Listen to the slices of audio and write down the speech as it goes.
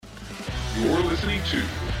You're listening to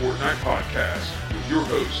the Fortnite Podcast with your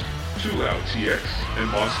hosts, Too Loud TX and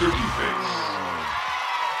Monster Deface.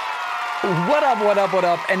 What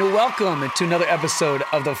up, and welcome to another episode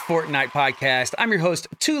of the Fortnite Podcast. I'm your host,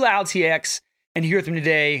 Too Loud TX, and here with me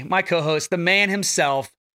today, my co-host, the man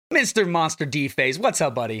himself, Mr. Monster Deface. What's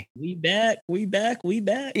up, buddy? We back.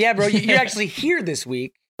 Yeah, bro, you're actually here this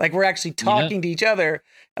week. Like, we're actually talking to each other.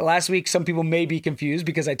 Last week, some people may be confused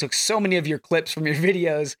because I took so many of your clips from your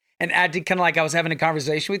videos and acted kind of like I was having a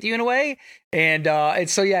conversation with you in a way. And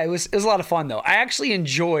so, yeah, it was a lot of fun, though. I actually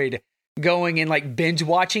enjoyed going and like binge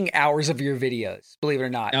watching hours of your videos, believe it or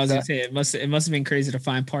not. I was gonna say it must have been crazy to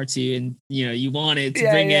find parts of you and you wanted to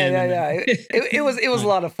bring in. It was a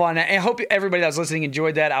lot of fun. I hope everybody that was listening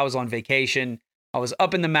enjoyed that. I was on vacation. I was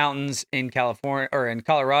up in the mountains in California or in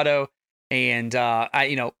Colorado, and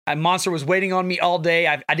Monster was waiting on me all day.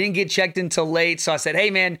 I didn't get checked until late, so I said,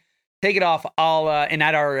 "Hey, man, take it off." And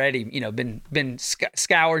I'd already been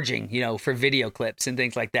scourging for video clips and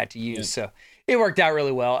things like that to use. So it worked out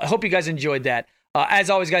really well. I hope you guys enjoyed that. As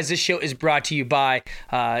always, guys, this show is brought to you by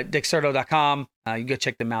Dexerto.com. You can go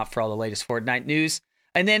check them out for all the latest Fortnite news.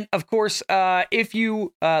 And then, of course, if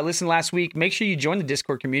you listened last week, make sure you join the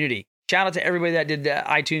Discord community. Shout out to everybody that did the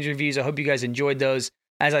iTunes reviews. I hope you guys enjoyed those.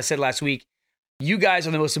 As I said last week, you guys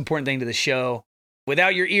are the most important thing to the show.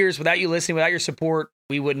 Without your ears, without you listening, without your support,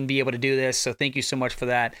 we wouldn't be able to do this. So thank you so much for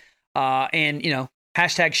that.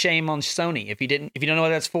 Hashtag shame on Sony. If you don't know what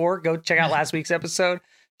that's for, go check out last week's episode.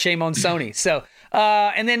 Shame on Sony. So,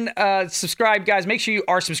 and then subscribe, guys. Make sure you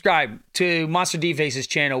are subscribed to Monster Deface's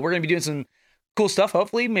channel. We're going to be doing some cool stuff.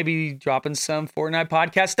 Hopefully, maybe dropping some Fortnite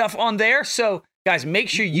podcast stuff on there. So, guys, make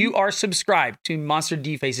sure you are subscribed to Monster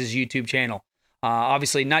Deface's YouTube channel.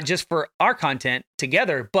 Obviously, not just for our content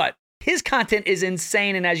together, but his content is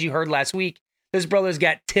insane. And as you heard last week, this brother's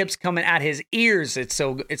got tips coming at his ears. It's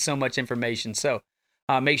so much information. So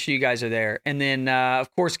make sure you guys are there. And then, of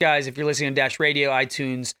course, guys, if you're listening on Dash Radio,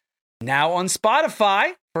 iTunes, now on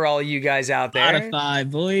Spotify for all of you guys out there. Spotify,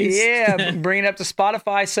 boys. Yeah, bring it up to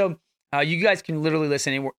Spotify. So you guys can literally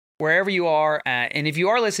listen wherever you are. And if you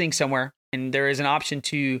are listening somewhere and there is an option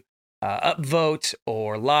to upvote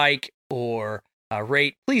or like or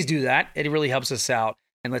rate, please do that. It really helps us out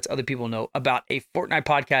and lets other people know about a Fortnite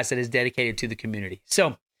podcast that is dedicated to the community.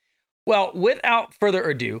 So, well, without further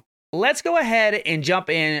ado, let's go ahead and jump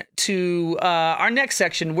in to our next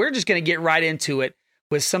section. We're just going to get right into it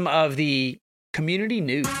with some of the community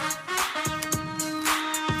news.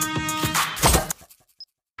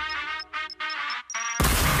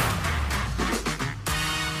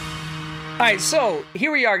 All right, so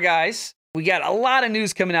here we are, guys. We got a lot of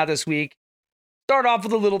news coming out this week. Start off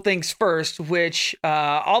with the little things first, which a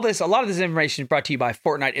lot of this information is brought to you by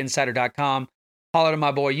FortniteInsider.com. Holler to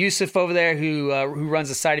my boy Yusuf over there who runs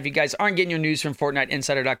the site. If you guys aren't getting your news from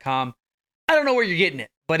FortniteInsider.com, I don't know where you're getting it,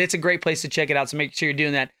 but it's a great place to check it out, so make sure you're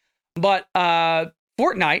doing that. But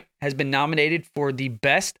Fortnite has been nominated for the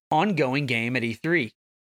best ongoing game at E3.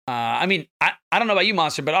 I don't know about you,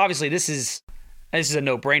 Monster, but obviously this is a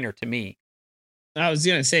no-brainer to me. I was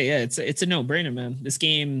gonna say, yeah, it's a no-brainer, man. This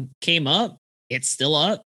game came up, it's still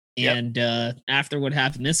up. And after what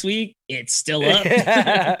happened this week, it's still up.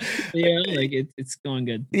 It's going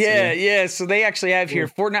good. Yeah. So they actually have here,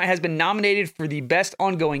 Fortnite has been nominated for the best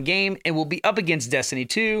ongoing game and will be up against Destiny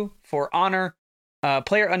 2, For Honor,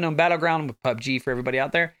 PlayerUnknown Battleground with PUBG for everybody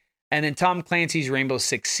out there, and then Tom Clancy's Rainbow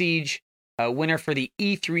Six Siege. Winner for the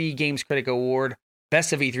E3 Games Critic Award.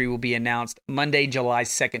 Best of E3 will be announced Monday, July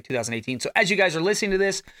 2nd, 2018. So as you guys are listening to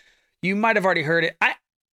this, you might have already heard it.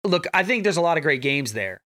 I think there's a lot of great games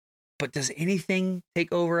there. But does anything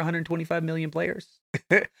take over 125 million players?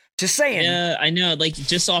 Just saying. Yeah, I know. Like,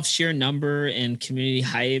 just off sheer number and community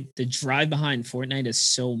hype, the drive behind Fortnite is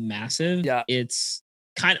so massive. Yeah. It's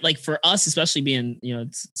kind of like, for us, especially being,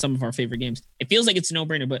 it's some of our favorite games, it feels like it's a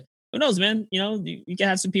no-brainer. But who knows, man? You can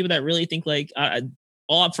have some people that really think like,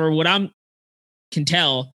 for what can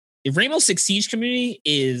tell, the Rainbow Six Siege community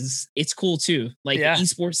it's cool too. Like the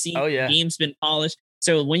esports scene, the game's been polished.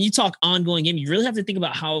 So when you talk ongoing game, you really have to think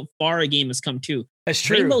about how far a game has come too. That's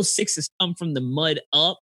true. Rainbow Six has come from the mud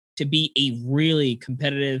up to be a really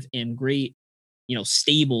competitive and great,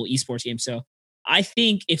 stable esports game. So I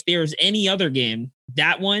think if there's any other game,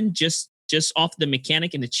 that one just off the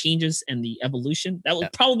mechanic and the changes and the evolution, that will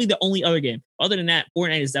probably be the only other game. Other than that,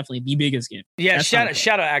 Fortnite is definitely the biggest game. Yeah,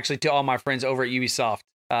 shout out actually to all my friends over at Ubisoft.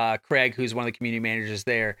 Craig, who's one of the community managers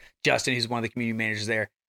there. Justin, who's one of the community managers there.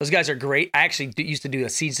 Those guys are great. I actually used to do a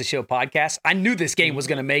Seeds to Show podcast. I knew this game was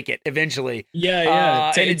going to make it eventually.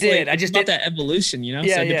 Yeah. And it did. I just about that evolution, you know?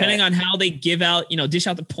 Yeah, so depending on how they give out, dish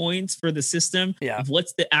out the points for the system of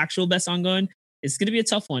what's the actual best ongoing, it's going to be a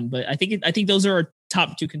tough one. But I think those are our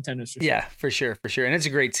top 2 contenders. For sure. And it's a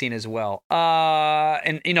great scene as well.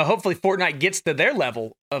 And hopefully Fortnite gets to their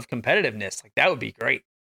level of competitiveness. Like that would be great.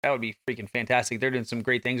 That would be freaking fantastic. They're doing some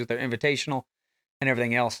great things with their invitational and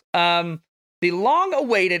everything else. The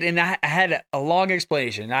long-awaited, and I had a long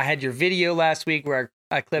explanation. I had your video last week where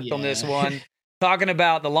I clipped on this one, talking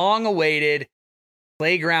about the long-awaited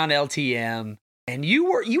Playground LTM, and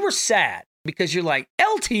you were sad because you're like,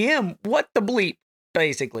 LTM, what the bleep,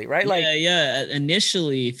 basically, right? Like, yeah.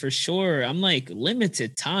 Initially, for sure, I'm like,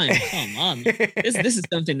 limited time. Come on, this is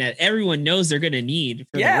something that everyone knows they're gonna need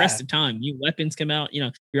for the rest of time. New weapons come out,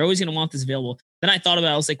 you're always gonna want this available. Then I thought about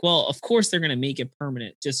it, I was like, well, of course they're gonna make it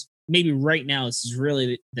permanent. Just maybe right now, this is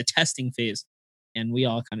really the testing phase, and we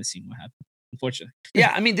all kind of seen what happened, unfortunately.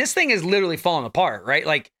 Yeah, I mean, this thing is literally falling apart, right?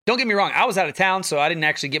 Like, don't get me wrong, I was out of town, so I didn't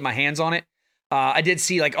actually get my hands on it. I did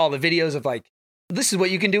see like all the videos of like, this is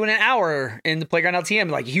what you can do in an hour in the Playground LTM,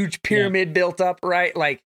 like huge pyramid built up, right?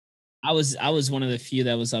 Like, I was one of the few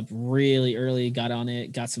that was up really early, got on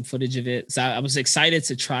it, got some footage of it. So I was excited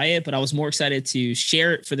to try it, but I was more excited to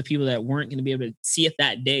share it for the people that weren't going to be able to see it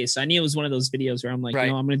that day. So I knew it was one of those videos where I'm like, I'm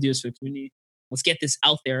going to do this for the community. Let's get this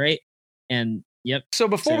out there, right? And yep. So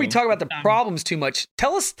before we talk about the problems too much,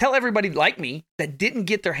 tell everybody like me that didn't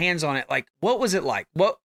get their hands on it, like, what was it like?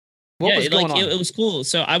 What was going on? It was cool.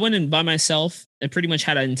 So I went in by myself and pretty much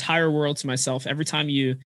had an entire world to myself. Every time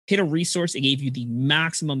you hit a resource, it gave you the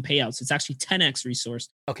maximum payouts. It's actually 10x resource.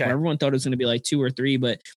 Okay. Everyone thought it was going to be like 2 or 3,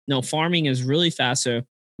 but no, farming is really fast. So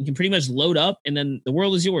you can pretty much load up and then the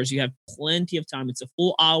world is yours. You have plenty of time. It's a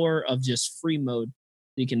full hour of just free mode.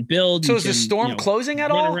 You can build. So is the storm closing at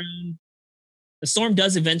all? Around. The storm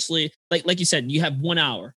does eventually, like you said, you have 1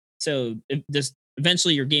 hour. So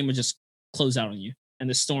eventually your game will just close out on you and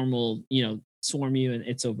the storm will, swarm you and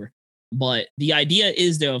it's over. But the idea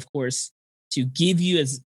is though, of course, to give you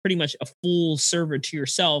as pretty much a full server to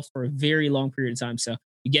yourself for a very long period of time. So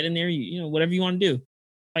you get in there, you whatever you want to do,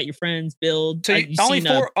 fight your friends, build. So only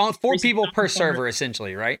four people per server,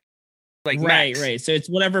 essentially, right? Like right. max. So it's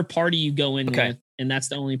whatever party you go in with, and that's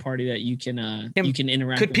the only party that you can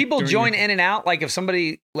interact. Could people join in and out? Like if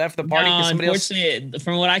somebody left the party, no, somebody unfortunately,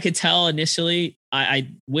 from what I could tell initially, I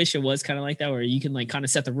wish it was kind of like that, where you can like kind of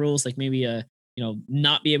set the rules, like maybe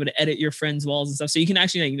not be able to edit your friends' walls and stuff. So you can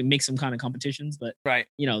actually like make some kind of competitions. But right,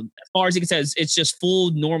 as far as you can say, it's just full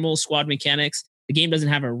normal squad mechanics. The game doesn't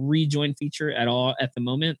have a rejoin feature at all at the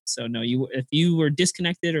moment. So no, if you were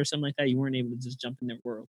disconnected or something like that, you weren't able to just jump in their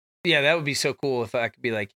world. Yeah, that would be so cool if I could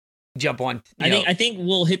be like jump on. I think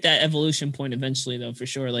we'll hit that evolution point eventually, though, for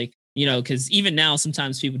sure. Like because even now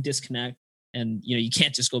sometimes people disconnect, and you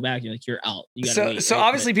can't just go back. You're like you're out. You gotta wait, so right?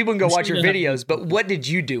 obviously people can go watch your videos, but what did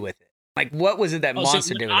you do with it? Like what was it that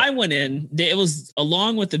Monster did with it? I went in. It was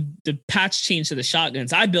along with the patch change to the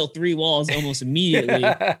shotguns. I built 3 walls almost immediately.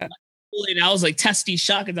 And I was like testing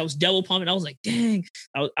shotguns. I was double pumping. I was like, dang.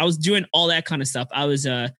 I was doing all that kind of stuff. I was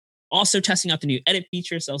also testing out the new edit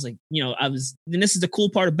feature. So I was like, and this is the cool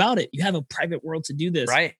part about it. You have a private world to do this.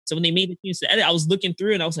 Right. So when they made the change to edit, I was looking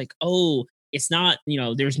through and I was like, oh, it's not,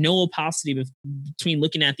 there's no opacity between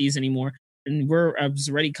looking at these anymore. And I was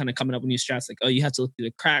already kind of coming up with new strats like, oh, you have to look through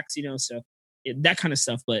the cracks, so that kind of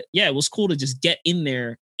stuff. But yeah, it was cool to just get in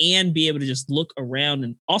there and be able to just look around.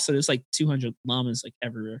 And also there's like 200 llamas like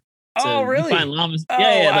everywhere. So oh, really? You find llamas. Oh,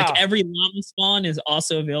 yeah. wow. Like every llama spawn is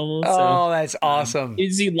also available. Oh, that's awesome. You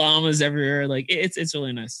see llamas everywhere. Like it's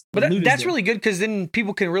really nice. But that's really good because then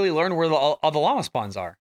people can really learn where all the llama spawns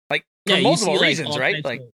are. Like for multiple reasons, right?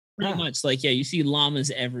 Like pretty much. Like you see llamas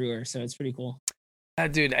everywhere. So it's pretty cool.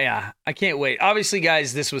 Dude, yeah, I can't wait. Obviously,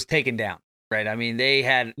 guys, this was taken down, right? I mean, they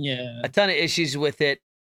had a ton of issues with it.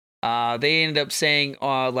 They ended up saying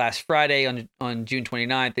last Friday on June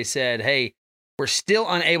 29th, they said, hey, we're still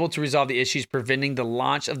unable to resolve the issues preventing the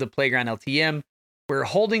launch of the Playground LTM. We're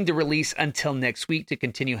holding the release until next week to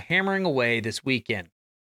continue hammering away this weekend.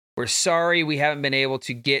 We're sorry we haven't been able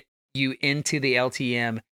to get you into the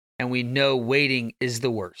LTM, and we know waiting is the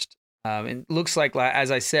worst. It looks like, as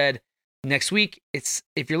I said, next week, if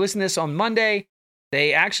you're listening to this on Monday,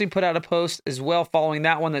 they actually put out a post as well following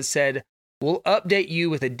that one that said, we'll update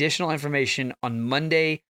you with additional information on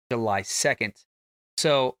Monday, July 2nd.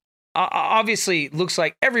 So obviously, looks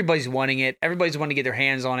like everybody's wanting it. Everybody's wanting to get their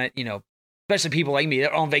hands on it, especially people like me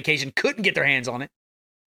that are on vacation couldn't get their hands on it.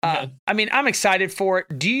 I mean, I'm excited for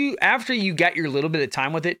it. After you got your little bit of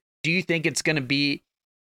time with it, do you think it's going to be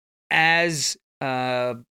as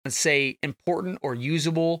let's say, important or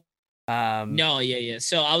usable? No, yeah.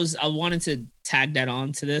 So I wanted to tag that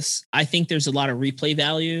on to this. I think there's a lot of replay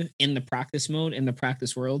value in the practice mode, in the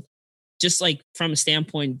practice world. Just like from a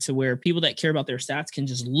standpoint to where people that care about their stats can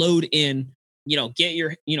just load in, get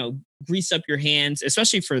your, grease up your hands,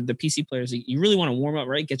 especially for the PC players. You really want to warm up,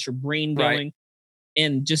 right? Get your brain going. Right.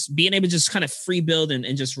 And just being able to just kind of free build and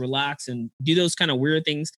just relax and do those kind of weird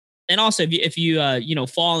things. And also, if you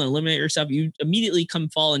fall and eliminate yourself, you immediately come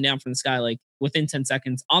falling down from the sky, like within 10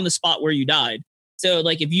 seconds on the spot where you died. So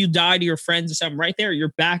like if you die to your friends or something right there,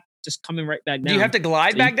 you're back, just coming right back down. Do you have to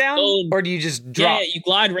glide back down, or do you just drop? Yeah, you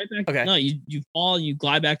glide right back. Okay. No, you fall, you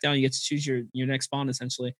glide back down. You get to choose your next spawn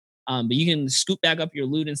essentially. But you can scoop back up your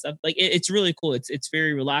loot and stuff. Like it's really cool. It's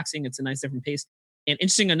very relaxing. It's a nice different pace. And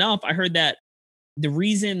interesting enough, I heard that the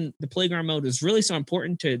reason the playground mode was really so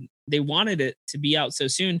important they wanted it to be out so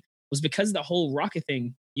soon was because of the whole rocket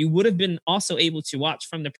thing. You would have been also able to watch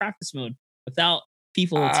from the practice mode without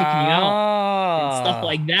people taking you out and stuff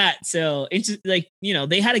like that. So it's just like,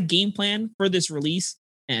 they had a game plan for this release,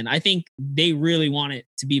 and I think they really want it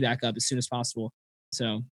to be back up as soon as possible.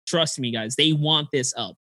 So trust me, guys, they want this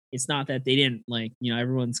up. It's not that they didn't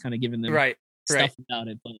everyone's kind of giving them stuff about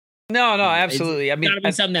it, but no, absolutely. I mean, gotta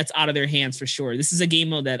be something that's out of their hands for sure. This is a game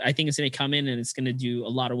mode that I think is going to come in and it's going to do a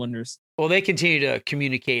lot of wonders. Well, they continue to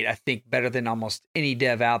communicate, I think, better than almost any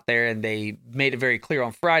dev out there, and they made it very clear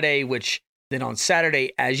on Friday, which then on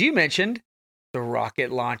Saturday, as you mentioned, the rocket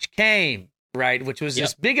launch came, right, which was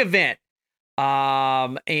this big event.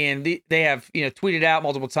 And they have tweeted out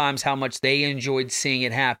multiple times how much they enjoyed seeing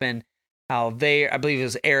it happen. How I believe it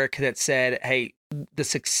was Eric that said, "Hey, the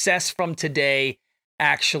success from today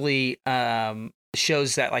actually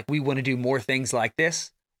shows that like we want to do more things like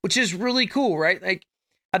this," which is really cool, right? Like,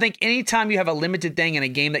 I think anytime you have a limited thing in a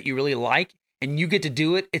game that you really like and you get to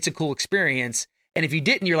do it, it's a cool experience. And if you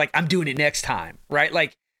didn't, you're like, I'm doing it next time, right?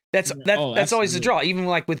 Like that's always the draw. Even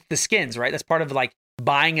like with the skins, right? That's part of like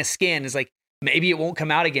buying a skin is like maybe it won't come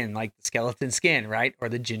out again, like the skeleton skin, right? Or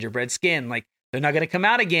the gingerbread skin, like they're not going to come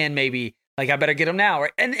out again. Maybe like I better get them now,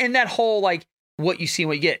 right? And that whole like what you see and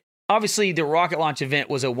what you get. Obviously, the rocket launch event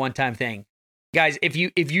was a one-time thing, guys. If you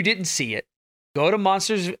didn't see it, go to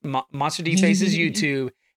Monster D Face's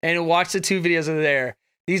YouTube and watch the 2 videos over there.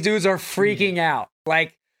 These dudes are freaking out,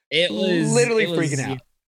 like it was literally freaking out.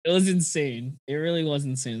 It was insane. It really was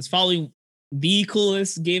insane. It's probably the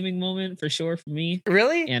coolest gaming moment for sure for me.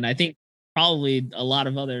 Really, and I think probably a lot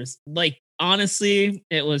of others. Like honestly,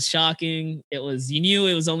 it was shocking. It was you knew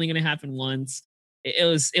it was only going to happen once. It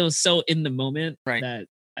was so in the moment that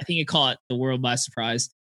I think it caught the world by surprise.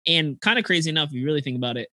 And kind of crazy enough, if you really think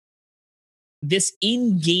about it, this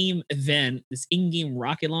in-game event, this in-game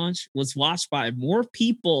rocket launch was watched by more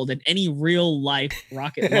people than any real life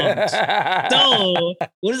rocket launch. So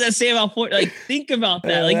what does that say about Fortnite? Like, think about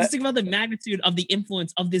that. Like, just think about the magnitude of the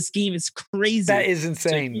influence of this game. It's crazy. That is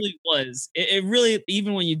insane. So it really was. It really,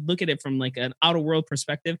 even when you look at it from like an outer world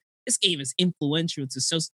perspective, this game is influential to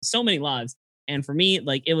so many lives. And for me,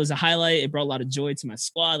 like, it was a highlight. It brought a lot of joy to my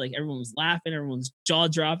squad. Like, everyone was laughing. Everyone's jaw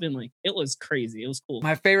dropping. Like, it was crazy. It was cool.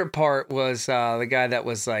 My favorite part was the guy that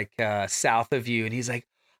was like south of you. And he's like,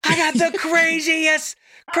 I got the craziest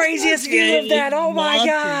view of that. Oh my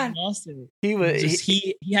God.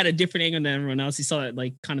 He had a different angle than everyone else. He saw that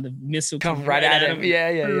like kind of the missile come right at him.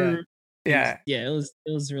 Yeah. It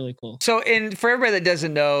was really cool. So, and for everybody that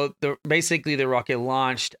doesn't know, basically the rocket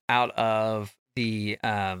launched out of the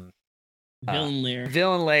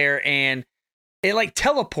villain layer, and it like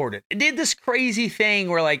teleported. It did this crazy thing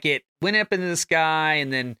where like it went up into the sky,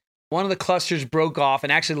 and then one of the clusters broke off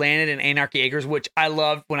and actually landed in Anarchy Acres, which I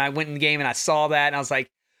loved when I went in the game and I saw that, and I was like,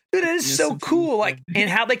 dude, that is so cool. Like, and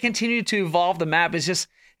how they continue to evolve the map is just,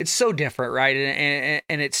 it's so different, right?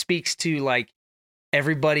 And it speaks to like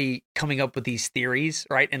everybody coming up with these theories,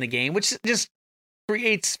 right, in the game, which just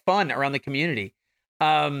creates fun around the community.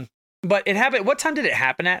 But it happened. What time did it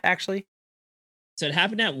happen at, actually? So it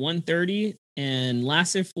happened at 1:30 and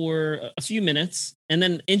lasted for a few minutes. And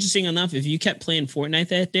then, interesting enough, if you kept playing Fortnite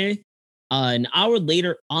that day, an hour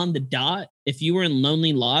later on the dot, if you were in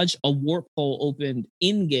Lonely Lodge, a warp hole opened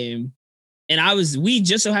in game. And we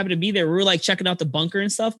just so happened to be there. We were like checking out the bunker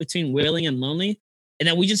and stuff between Wailing and Lonely. And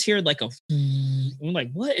then we just heard like we're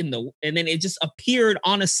like, what in the, and then it just appeared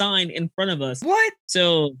on a sign in front of us. What?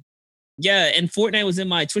 So yeah. And Fortnite was in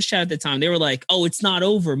my Twitch chat at the time. They were like, oh, it's not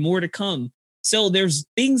over, more to come. So there's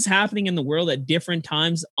things happening in the world at different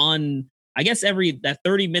times on, I guess, that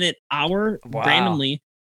 30-minute hour randomly.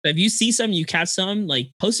 So if you see something, you catch some, like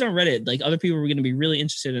post it on Reddit. Like other people are going to be really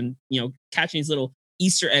interested in, catching these little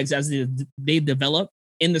Easter eggs as they develop.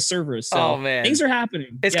 in the servers. So things are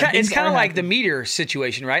happening. It's kind of like the meteor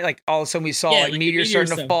situation, right? Like all of a sudden we saw like meteors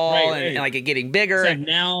starting to fall and like it getting bigger. And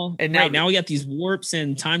now we got these warps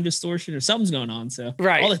and time distortion or something's going on. So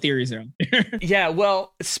all the theories are on. Yeah.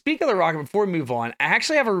 Well, speak of the rocket, before we move on, I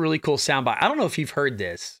actually have a really cool soundbite. I don't know if you've heard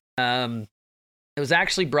this. It was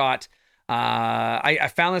actually brought.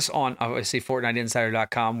 I found this on obviously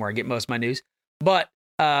FortniteInsider.com where I get most of my news, but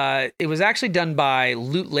it was actually done by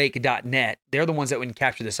lootlake.net. They're the ones that would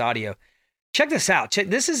capture this audio. Check this out.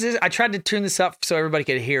 I tried to tune this up so everybody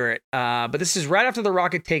could hear it, but this is right after the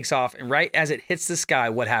rocket takes off and right as it hits the sky,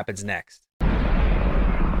 what happens next.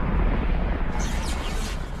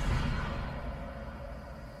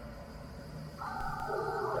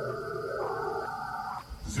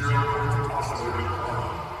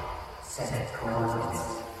 Set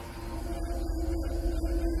coordinates.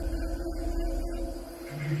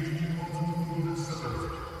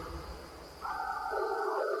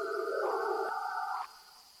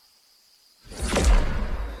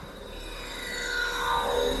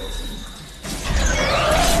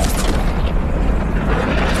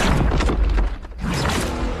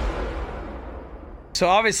 So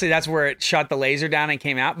obviously that's where it shot the laser down and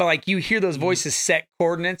came out, but like you hear those voices set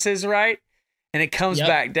coordinates, right? And it comes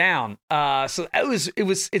back down. So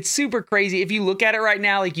it's super crazy. If you look at it right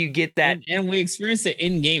now, like you get that. And we experienced it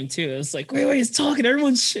in game too. It's like, wait, he's talking.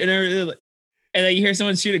 Everyone's and then you hear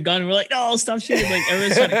someone shoot a gun. And we're like, no, stop shooting. Like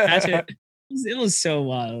everyone's trying to catch it. It was so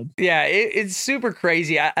wild. Yeah, it's super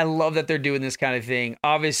crazy. I love that they're doing this kind of thing.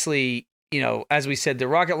 Obviously, as we said, the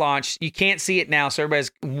rocket launch, you can't see it now. So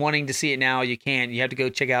everybody's wanting to see it now. You can't. You have to go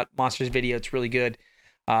check out Monster's video. It's really good.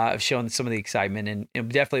 Of showing some of the excitement and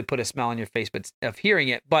definitely put a smile on your face, but of hearing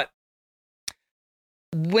it. But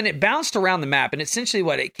when it bounced around the map, and essentially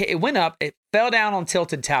it went up, it fell down on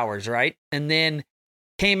tilted towers, right? And then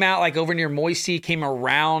came out like over near Moisty, came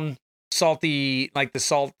around salty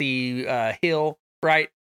hill, right?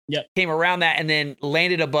 Yep. Came around that and then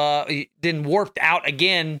landed above, then warped out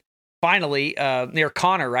again, finally, near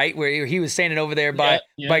Connor, right? Where he was standing over there by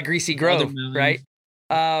Greasy Grove, right?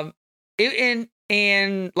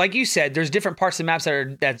 And like you said, there's different parts of the maps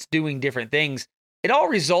that's doing different things. It all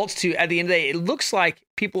results to, at the end of the day, it looks like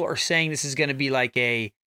people are saying this is going to be like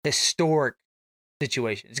a historic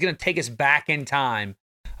situation. It's going to take us back in time.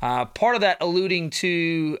 Part of that alluding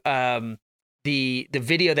to the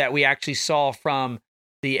video that we actually saw from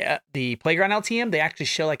the Playground LTM. They actually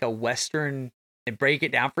show like a Western and break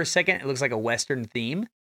it down for a second. It looks like a Western theme.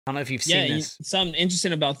 I don't know if you've seen this. Something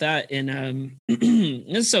interesting about that. And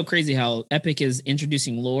this is so crazy how Epic is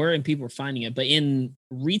introducing lore and people are finding it. But in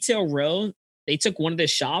Retail Row, they took one of the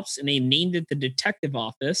shops and they named it the Detective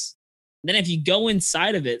Office. And then if you go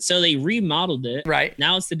inside of it, so they remodeled it. Right.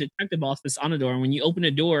 Now it's the Detective Office on a door. And when you open a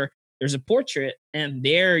door, there's a portrait. And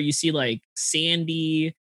there you see like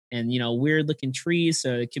sandy and, weird looking trees.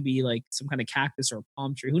 So it could be like some kind of cactus or a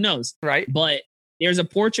palm tree. Who knows? Right. But there's a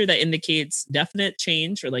portrait that indicates definite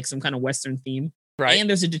change or like some kind of Western theme. Right. And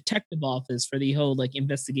there's a detective office for the whole like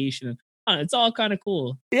investigation. It's all kind of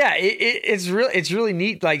cool. Yeah, it's really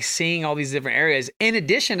neat, like seeing all these different areas. In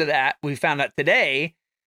addition to that, we found out today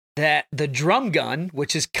that the drum gun,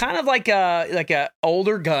 which is kind of like a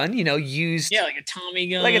older gun, used like a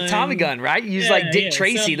Tommy gun, right? Used like Dick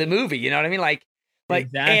Tracy, the movie. You know what I mean? Like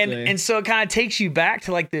exactly. And so it kind of takes you back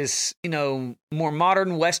to like this, more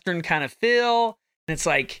modern Western kind of feel. And it's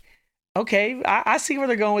like, okay, I see where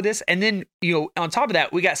they're going with this. And then, on top of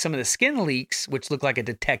that, we got some of the skin leaks, which look like a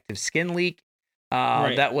detective skin leak.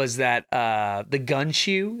 Right. That was the gun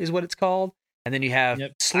shoe is what it's called. And then you have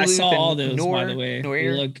I saw all those, by the way.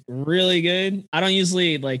 They look really good. I don't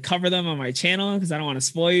usually like cover them on my channel because I don't want to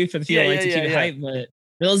spoil you for the field. I like to keep it hype. But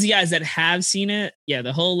those of you guys that have seen it,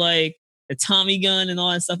 the whole like the Tommy gun and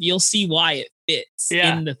all that stuff, you'll see why it fits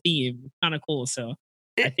in the theme. Kind of cool. So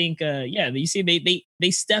I think, you see,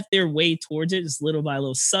 they step their way towards it just little by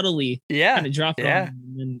little, subtly, kind of drop it on,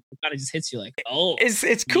 and then it kind of just hits you like, oh,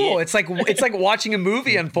 it's cool. It's like watching a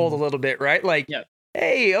movie unfold a little bit, right? Like,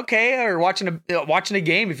 hey, okay, or watching a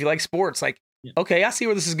game if you like sports, like, okay, I see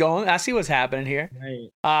where this is going. I see what's happening here. Right.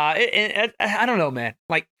 I don't know, man.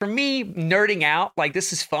 Like for me, nerding out, like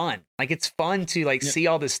this is fun. Like it's fun to like see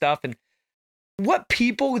all this stuff, and what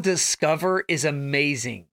people discover is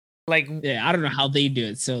amazing. Like, I don't know how they do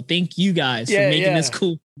it. So thank you guys for making this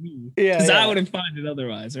cool for me. Because I wouldn't find it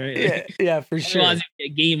otherwise, right? For sure. Otherwise, a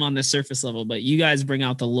game on the surface level, but you guys bring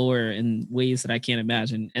out the lore in ways that I can't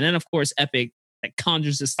imagine. And then, of course, Epic that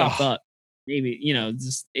conjures this stuff up. Maybe,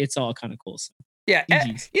 just it's all kind of cool. So. Yeah,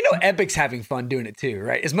 GG's. Epic's having fun doing it too,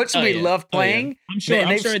 right? As much as we love playing, I'm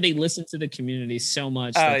sure they listen to the community so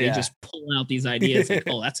much that they just pull out these ideas like,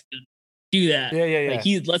 oh, that's good. Do that. Yeah.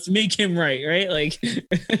 Like let's make him right? Like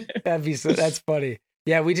that's funny.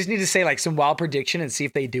 Yeah, we just need to say like some wild prediction and see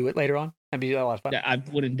if they do it later on. That'd be a lot of fun. Yeah, I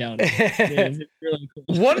wouldn't doubt it. It's really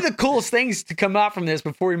cool. One of the coolest things to come out from this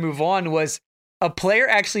before we move on was a player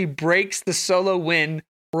actually breaks the solo win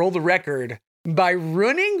world record by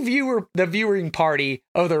ruining the viewing party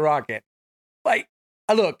of the rocket. Like,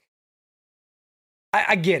 look,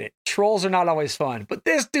 I get it. Trolls are not always fun, but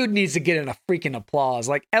this dude needs to get in a freaking applause.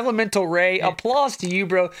 Like, Elemental Ray, applause to you,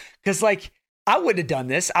 bro. Because, like, I wouldn't have done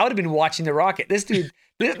this. I would have been watching the rocket. This dude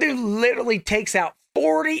literally takes out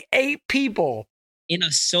 48 people in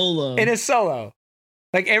a solo.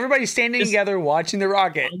 Like, everybody's standing together watching the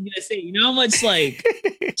rocket. I'm gonna say, you know how much like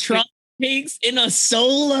Trump takes in a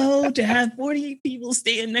solo to have 48 people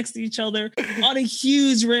standing next to each other on a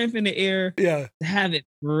huge ramp in the air. Yeah, to have it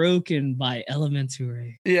broken by Elemental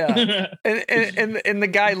Ray. Yeah, and the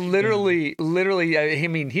guy literally. I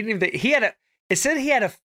mean, he didn't even. It said he had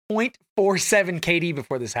a 0.47 KD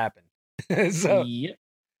before this happened. So, yep.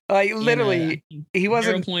 Like literally, he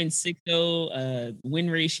wasn't 0.60 win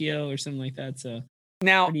ratio or something like that. So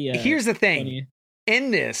now here's the thing. Funny.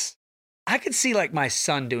 In this, I could see like my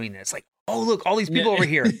son doing this. Like, oh look, all these people over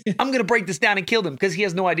here. I'm gonna break this down and kill them because he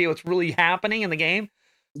has no idea what's really happening in the game.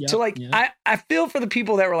 Yep, so like, I feel for the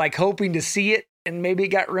people that were like hoping to see it and maybe it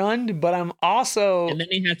got runned, but I'm also. And then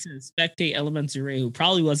they had to spectate Elemental Ray, who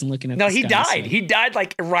probably wasn't looking at. No, he died. So. He died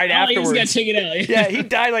like right afterwards. He just got taken out. Yeah, he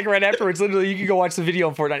died like right afterwards. Literally, you can go watch the video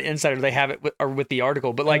on Fortnite Insider. They have it with the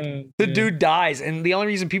article. But like, the dude dies, and the only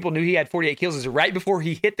reason people knew he had 48 kills is right before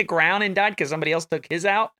he hit the ground and died because somebody else took his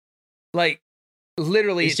out. Like,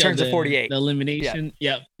 literally, it turns to 48. The elimination.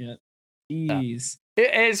 Yeah. Yep. Jeez.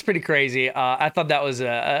 It's pretty crazy. I thought that was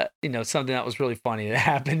something that was really funny that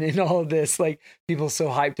happened in all of this. Like, people so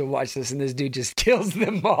hyped to watch this, and this dude just kills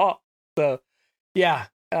them all. So, yeah,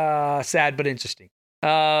 sad but interesting.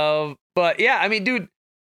 But yeah, I mean, dude,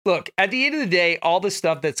 look, at the end of the day, all the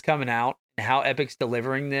stuff that's coming out and how Epic's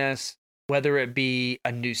delivering this, whether it be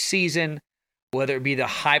a new season, whether it be the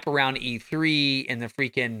hype around E3 and the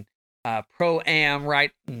freaking Pro-Am, right?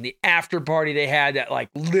 And the after party they had that like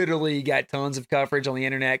literally got tons of coverage on the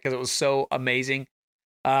internet because it was so amazing.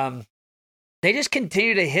 They just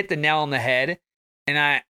continue to hit the nail on the head.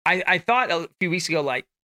 And I thought a few weeks ago, like,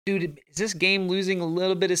 dude, is this game losing a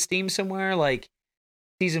little bit of steam somewhere? Like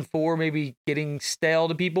season 4 maybe getting stale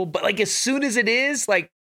to people, but like as soon as it is, like,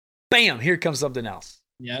 bam, here comes something else.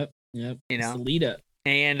 Yep. You know, it's the lead up.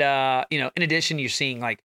 And in addition, you're seeing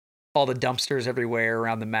like all the dumpsters everywhere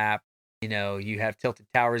around the map. You know, you have Tilted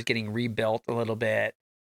Towers getting rebuilt a little bit.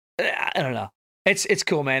 I don't know. It's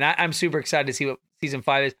cool, man. I'm super excited to see what season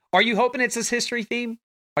 5 is. Are you hoping it's this history theme?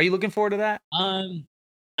 Are you looking forward to that?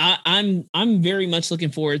 I'm very much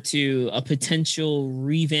looking forward to a potential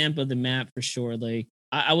revamp of the map for sure. Like,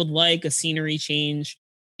 I would like a scenery change,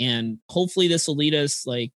 and hopefully this will lead us.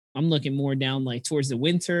 Like, I'm looking more down like towards the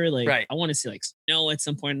winter. Like, right. I want to see like snow at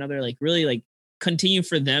some point or another. Like, really like continue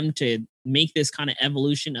for them to make this kind of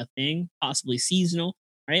evolution a thing, possibly seasonal,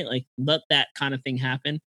 right? Like, let that kind of thing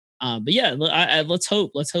happen. But yeah, let's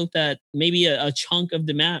hope that maybe a chunk of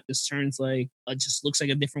the map just turns like just looks like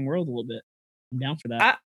a different world a little bit. I'm down for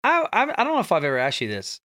that. I don't know if I've ever asked you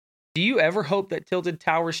this. Do you ever hope that Tilted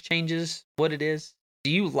Towers changes what it is? Do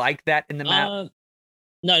you like that in the map?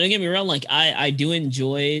 No, don't get me wrong. Like, I do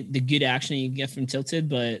enjoy the good action you get from Tilted,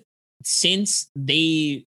 but since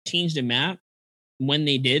they changed the map when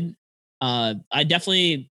they did, I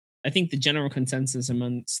think the general consensus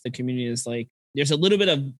amongst the community is like there's a little bit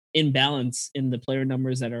of imbalance in the player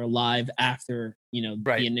numbers that are alive after the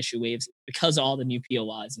initial waves because of all the new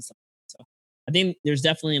POIs and stuff. So I think there's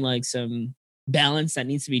definitely like some balance that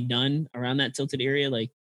needs to be done around that Tilted area.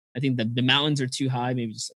 Like, I think the mountains are too high,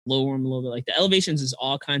 maybe just lower them a little bit. Like, the elevations is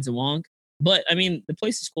all kinds of wonk, but I mean the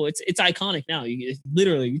place is cool. It's iconic now. You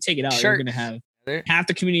take it out, you're gonna have half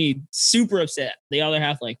the community super upset. The other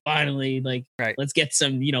half like finally like let's get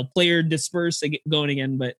some player disperse going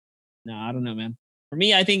again. But no, I don't know, man. For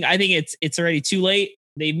me, I think it's already too late.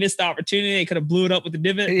 They missed the opportunity. They could have blew it up with the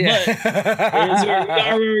divot. Yeah.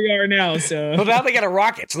 But where we are now. So well, now they got a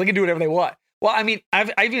rocket, so they can do whatever they want. Well, I mean,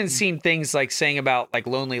 I've even seen things like saying about like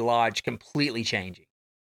Lonely Lodge completely changing,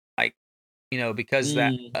 like because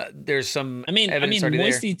that there's some. I mean,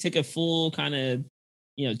 Moisty took a full kind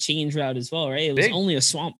of change route as well, right? It was only a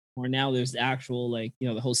swamp, or now there's the actual like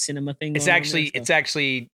the whole cinema thing. It's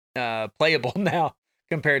actually playable now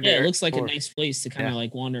compared to it looks like or, a nice place to kind of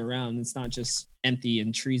like wander around. It's not just empty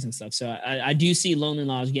and trees and stuff. So I do see Lonely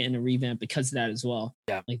Lodge getting a revamp because of that as well.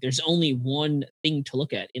 Yeah. Like there's only one thing to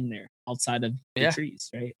look at in there outside of the trees,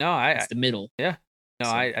 right? No, it's the middle. Yeah. No,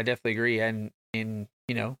 so. I definitely agree. And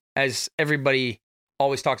as everybody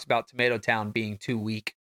always talks about Tomato Town being too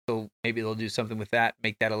weak, so maybe they'll do something with that,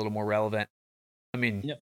 make that a little more relevant. I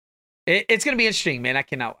mean, it's going to be interesting, man. I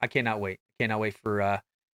cannot wait. Cannot wait for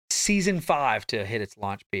season 5 to hit its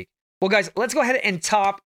launch peak. Well, guys, let's go ahead and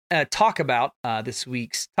talk about this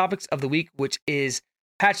week's topics of the week, which is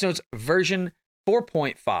Patch Notes version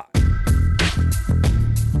 4.5.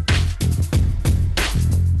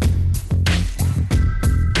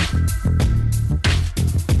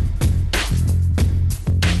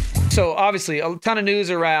 So obviously a ton of news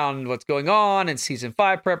around what's going on in season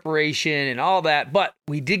 5 preparation and all that, but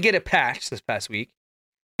we did get a patch this past week.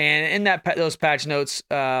 And in those patch notes,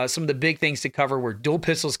 some of the big things to cover were dual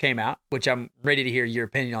pistols came out, which I'm ready to hear your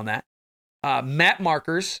opinion on that. Map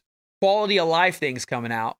markers, quality of life things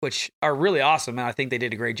coming out, which are really awesome. And I think they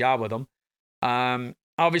did a great job with them.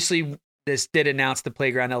 Obviously, this did announce the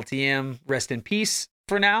Playground LTM. Rest in peace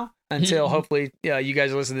for now until hopefully you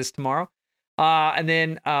guys listen to this tomorrow. And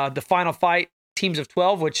then the final fight, teams of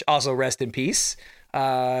 12, which also rest in peace.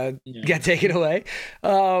 Got taken away.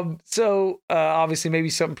 So obviously maybe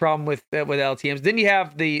some problem with LTMs. Then you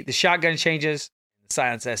have the shotgun changes,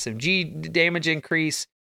 silence SMG damage increase.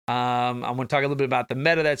 I'm going to talk a little bit about the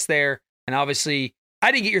meta that's there. And obviously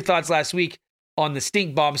I didn't get your thoughts last week on the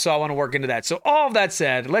stink bomb, so I want to work into that. So all of that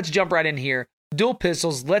said, let's jump right in here. Dual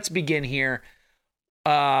pistols. Let's begin here.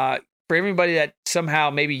 For everybody that somehow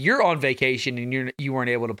maybe you're on vacation and you weren't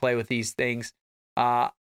able to play with these things,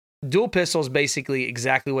 dual pistols basically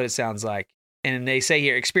exactly what it sounds like. And they say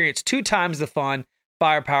here, experience 2 times the fun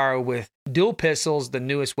firepower with dual pistols, the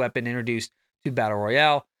newest weapon introduced to Battle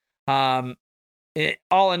Royale. All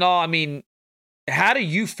in all, I mean, how do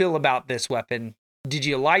you feel about this weapon? Did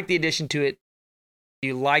you like the addition to it? Do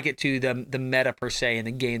you like it to the meta per se in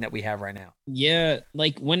the game that we have right now? Yeah,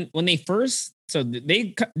 like when they first, so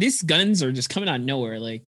these guns are just coming out of nowhere.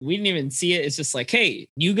 Like we didn't even see it. It's just like, hey,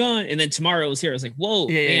 new gun, and then tomorrow it was here. I was like, whoa,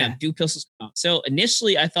 man, dual pistols come out. So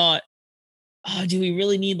initially I thought, oh, do we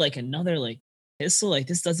really need like another like pistol? Like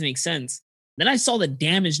this doesn't make sense. Then I saw the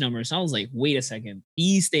damage numbers. And I was like, wait a second,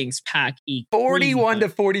 these things pack 41 to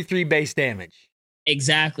 43 base damage.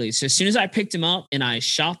 Exactly. So as soon as I picked him up and I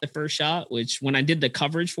shot the first shot, which when I did the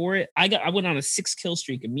coverage for it, I went on a 6 kill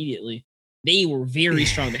streak immediately. They were very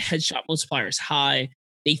strong. The headshot multiplier is high.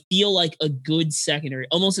 They feel like a good secondary,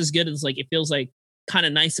 almost as good as like it feels like kind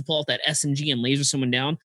of nice to pull out that SMG and laser someone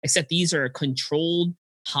down. Except these are a controlled,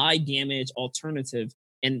 high damage alternative,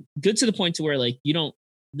 and good to the point to where like you don't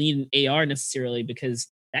need an AR necessarily because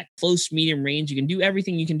that close medium range, you can do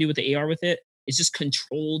everything you can do with the AR with it. It's just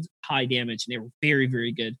controlled high damage, and they were very,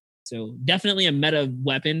 very good. So definitely a meta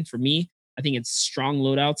weapon for me. I think it's strong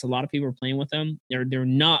loadouts. A lot of people are playing with them. They're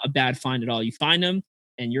not a bad find at all. You find them,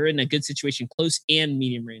 and you're in a good situation, close and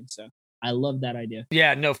medium range. So I love that idea.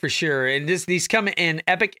 Yeah, no, for sure. And these come in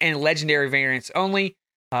epic and legendary variants only.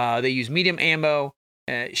 They use medium ammo.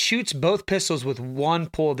 Shoots both pistols with one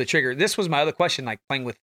pull of the trigger. This was my other question, like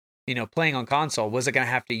playing on console, was I going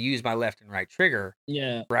to have to use my left and right trigger?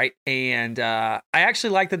 Yeah. Right. And I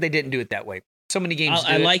actually like that they didn't do it that way. So many games.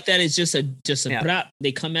 I like that it's just a brap.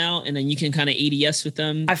 They come out and then you can kind of ADS with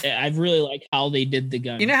them. I really like how they did the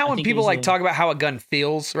gun. You know how when people talk about how a gun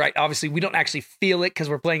feels, right? Obviously, we don't actually feel it because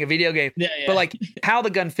we're playing a video game. Yeah. But like how the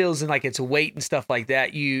gun feels and like its weight and stuff like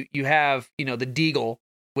that. You have the Deagle,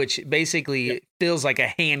 which basically feels like a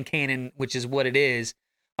hand cannon, which is what it is.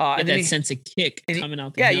 And that sense of kick coming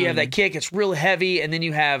out. Yeah, you have that kick. It's real heavy, and then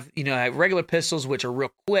you have regular pistols, which are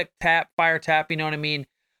real quick fire tap. You know what I mean?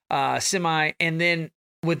 Semi, and then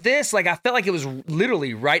with this, like I felt like it was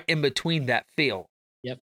literally right in between that feel.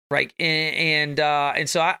 Yep. Right, and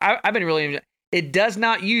so I've been really. It does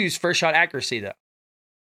not use first shot accuracy though,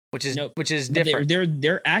 which is different.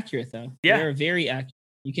 They're accurate though. Yeah, they're very accurate.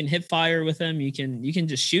 You can hip fire with them. You can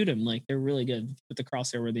just shoot them. Like they're really good with the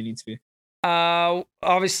crosshair where they need to be.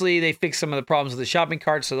 Obviously they fixed some of the problems with the shopping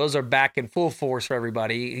carts, so those are back in full force for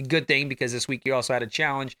everybody. Good thing, because this week you also had a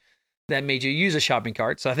challenge that made you use a shopping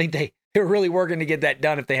cart. So I think they were really working to get that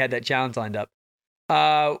done if they had that challenge lined up.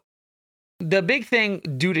 The big thing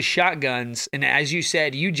due to shotguns, and as you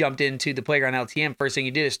said, you jumped into the Playground LTM. First thing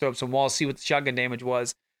you did is throw up some walls, see what the shotgun damage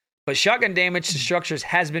was. But shotgun damage to structures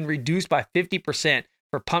has been reduced by 50%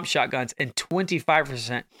 for pump shotguns and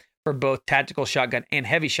 25% for both tactical shotgun and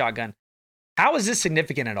heavy shotgun. How is this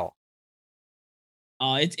significant at all?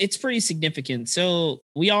 It's pretty significant. So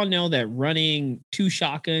we all know that running 2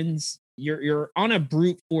 shotguns, you're on a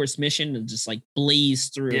brute force mission to just like blaze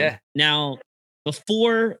through. Yeah. Now,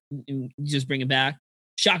 before you just bring it back,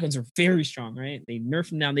 shotguns are very strong, right? They nerf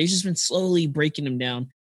them down. They've just been slowly breaking them down.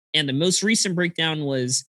 And the most recent breakdown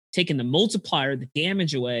was taking the multiplier, the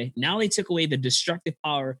damage away. Now they took away the destructive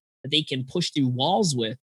power that they can push through walls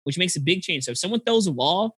with, which makes a big change. So if someone throws a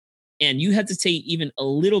wall and you hesitate even a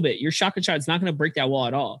little bit, your shotgun shot is not going to break that wall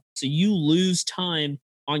at all. So you lose time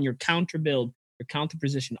on your counter build, your counter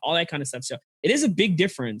position, all that kind of stuff. So it is a big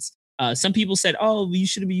difference. Some people said, oh, you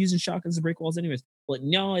shouldn't be using shotguns to break walls anyways. But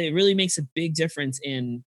no, it really makes a big difference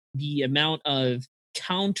in the amount of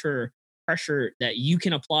counter pressure that you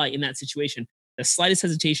can apply in that situation. The slightest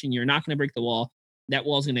hesitation, you're not going to break the wall. That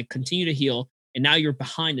wall is going to continue to heal. And now you're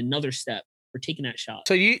behind another step for taking that shot.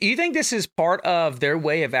 So you think this is part of their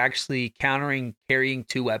way of actually countering carrying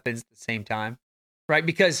 2 weapons at the same time? Right?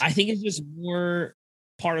 Because I think it's just more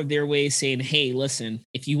part of their way of saying, hey, listen,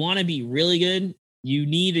 if you want to be really good,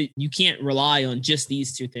 you can't rely on just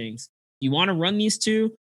these 2 things. You want to run these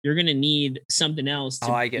 2, you're going to need something else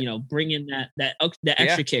to bring in that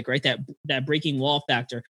extra kick, right? That breaking wall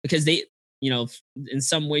factor, because they, in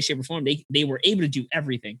some way, shape, or form, they were able to do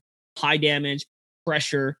everything. High damage,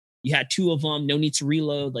 pressure. You had 2 of them, no need to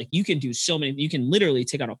reload. Like, you can do so many. You can literally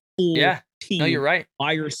take out a full team. No, you're right.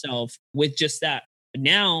 By yourself with just that. But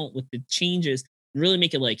now with the changes, really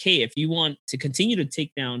make it like, hey, if you want to continue to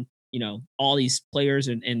take down, all these players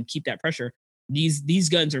and keep that pressure, these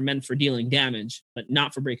guns are meant for dealing damage, but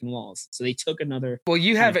not for breaking walls. So they took another. Well,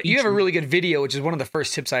 you have a really good video, which is one of the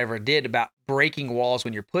first tips I ever did about breaking walls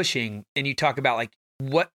when you're pushing, and you talk about like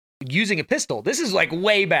using a pistol. This is like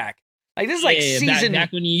way back. Like, this is like season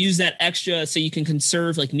back when you use that extra so you can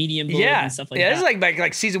conserve like medium bullets and stuff like that. Yeah, this is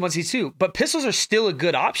like season 1, season 2. But pistols are still a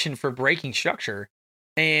good option for breaking structure.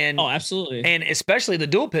 And absolutely. And especially the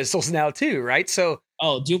dual pistols now too, right? So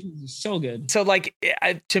dual pistols are so good. So like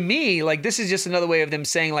to me, like, this is just another way of them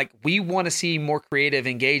saying, like, we want to see more creative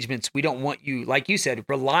engagements. We don't want you, like you said,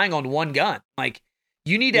 relying on one gun. Like,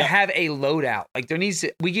 you need to have a loadout. Like,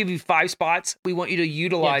 we give you 5 spots. We want you to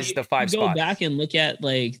utilize the 5 spots. Go back and look at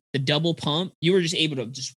like the double pump. You were just able to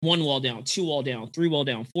just 1 wall down, 2 wall down, 3 wall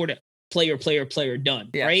down, 4 down, player done.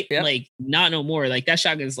 Yeah, right? Yep. Like, not no more. Like, that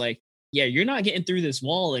shotgun is like, yeah, you're not getting through this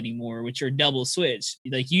wall anymore with your double switch.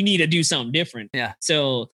 Like, you need to do something different. Yeah.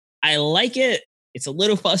 So I like it. It's a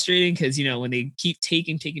little frustrating because, when they keep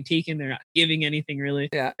taking, they're not giving anything really.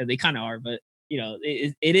 Yeah. They kind of are, but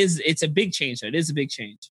it's a big change. It is a big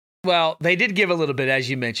change. Well, they did give a little bit, as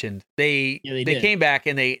you mentioned. They came back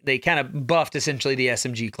and they kind of buffed essentially the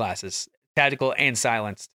SMG classes, tactical and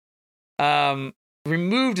silenced.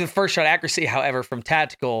 Removed the first shot accuracy, however, from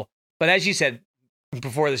tactical. But as you said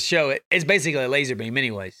before the show, it's basically a laser beam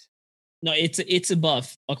anyways. No, it's a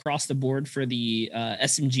buff across the board for the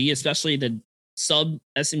SMG, especially the sub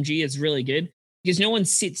SMG is really good. Because no one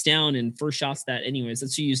sits down and first shots that anyways.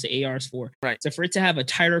 That's what you use the ARs for. Right. So for it to have a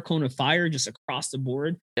tighter cone of fire just across the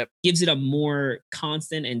board gives it a more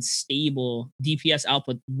constant and stable DPS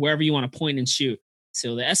output wherever you want to point and shoot.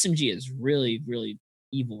 So the SMG is really, really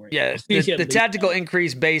evil right now. The tactical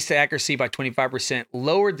increased base accuracy by 25%,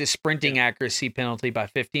 lowered the sprinting accuracy penalty by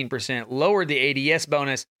 15%, lowered the ADS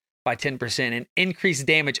bonus by 10%, and increased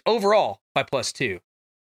damage overall by +2.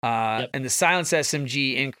 And the silence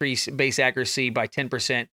SMG increased base accuracy by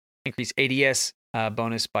 10%, increased ADS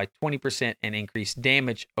bonus by 20%, and increased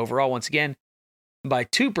damage overall once again by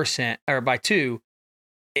 2% or by 2.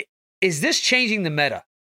 Is this changing the meta?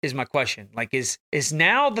 Is my question. Like, is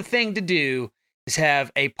now the thing to do is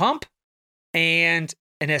have a pump and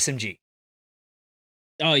an SMG?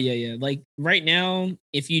 Oh yeah. Like, right now,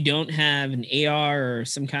 if you don't have an AR or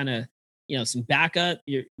some kind of some backup,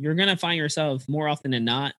 you're gonna find yourself more often than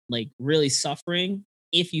not like really suffering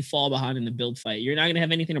if you fall behind in the build fight. You're not gonna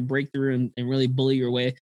have anything to break through and really bully your way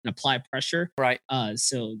and apply pressure. Right.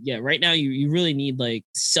 So yeah, right now you really need like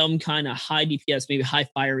some kind of high DPS, maybe high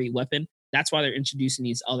fire rate weapon. That's why they're introducing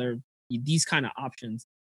these kind of options.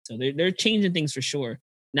 So they're changing things for sure.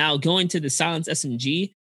 Now, going to the silence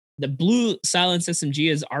SMG, the blue silence SMG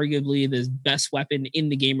is arguably the best weapon in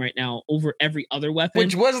the game right now over every other weapon.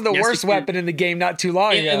 Which was the worst weapon in the game not too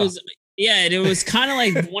long ago. It was kind of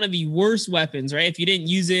like one of the worst weapons, right? If you didn't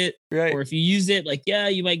use it, right, or if you used it, like, yeah,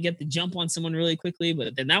 you might get the jump on someone really quickly,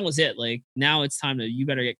 but then that was it. Like, now it's time you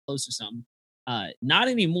better get close to something. Not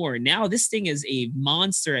anymore. Now this thing is a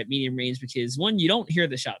monster at medium range because, one, you don't hear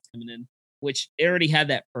the shots coming in, which it already had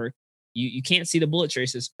that perk. You can't see the bullet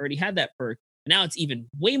traces, already had that perk. Now it's even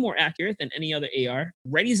way more accurate than any other AR.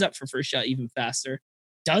 Readies up for first shot even faster.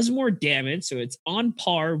 does more damage, so it's on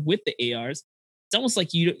par with the ARs. It's almost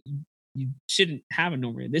like you shouldn't have a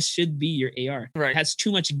normal. This should be your AR. Right. It has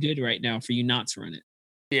too much good right now for you not to run it.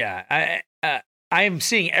 Yeah, I am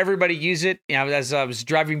seeing everybody use it. You know, as I was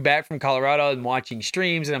driving back from Colorado and watching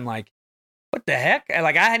streams, and I'm like, what the heck?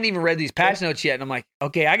 I hadn't even read these patch notes yet, and I'm like,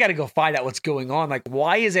 okay, I got to go find out what's going on. Like,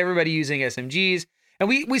 why is everybody using SMGs? And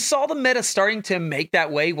we saw the meta starting to make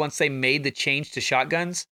that way once they made the change to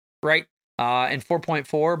shotguns, right? In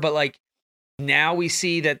 4.4, but like now we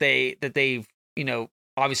see that they've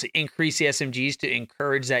obviously increased the SMGs to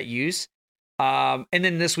encourage that use. And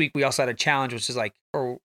then this week we also had a challenge, which is like,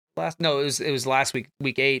 it was last week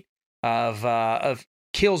 8 of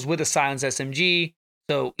kills with a silenced SMG.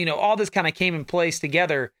 So all this kind of came in place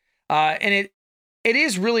together, and it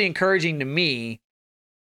is really encouraging to me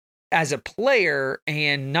as a player,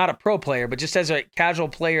 and not a pro player, but just as a casual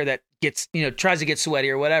player that gets tries to get sweaty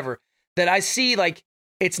or whatever, that I see like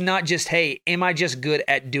it's not just, hey, am I just good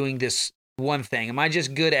at doing this one thing? Am I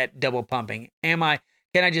just good at double pumping? Can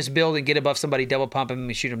I just build and get above somebody, double pump them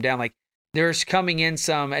and shoot them down? Like there's coming in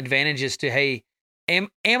some advantages to, hey, am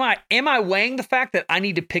I weighing the fact that I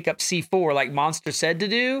need to pick up C4 like Monster said to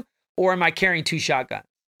do, or am I carrying 2 shotguns?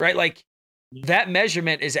 Right? Like that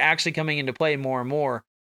measurement is actually coming into play more and more.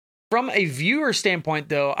 From a viewer standpoint,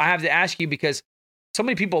 though, I have to ask you, because so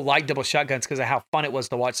many people like double shotguns because of how fun it was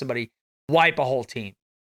to watch somebody wipe a whole team.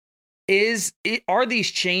 Are these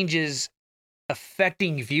changes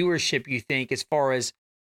affecting viewership, you think, as far as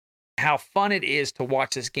how fun it is to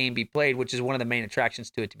watch this game be played, which is one of the main attractions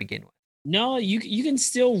to it to begin with? No, you can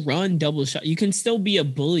still run double shot. You can still be a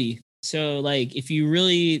bully. So like if you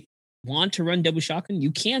really want to run double shotgun,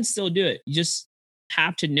 you can still do it. You just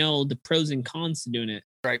have to know the pros and cons to doing it.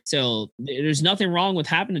 Right. So there's nothing wrong with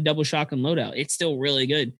having a double shotgun loadout. It's still really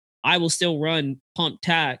good. I will still run pump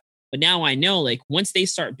tac, but now I know like once they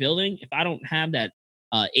start building, if I don't have that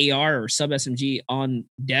AR or sub SMG on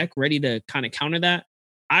deck ready to kind of counter that,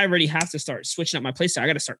 I already have to start switching up my playstyle. I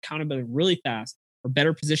got to start counter building really fast, or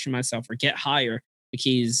better position myself, or get higher,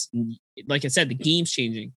 because like I said, the game's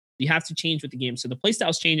changing. You have to change with the game. So the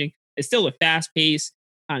playstyle's changing. It's still a fast pace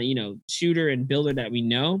kind of, shooter and builder that we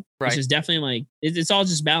know, right? Which is definitely like, it's all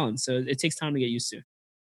just balance. So it takes time to get used to.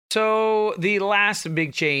 So the last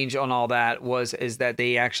big change on all that is that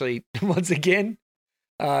they actually, once again,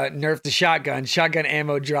 nerfed the shotgun. Shotgun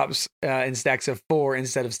ammo drops in stacks of 4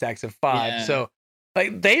 instead of stacks of 5. Yeah. So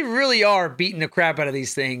like they really are beating the crap out of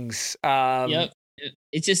these things. Yep.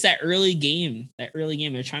 It's just that early game.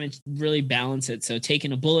 They're trying to really balance it. So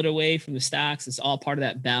taking a bullet away from the stacks, it's all part of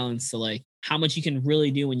that balance. So like how much you can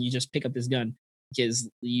really do when you just pick up this gun, because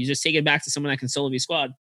you just take it back to someone that can solo view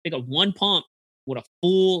squad, pick up one pump with a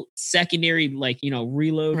full secondary,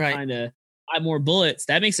 reload, right, kind of 5 more bullets.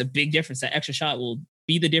 That makes a big difference. That extra shot will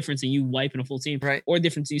be the difference in you wiping a full team, right? Or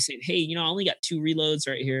difference in you saying, hey, I only got 2 reloads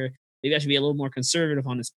right here. Maybe I should be a little more conservative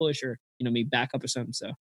on this push, or maybe back up or something.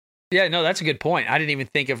 So yeah, no, that's a good point. I didn't even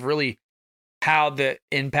think of really how that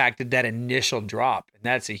impacted that initial drop, and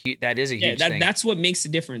that is a huge thing. That's what makes the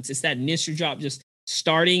difference. It's that initial drop, just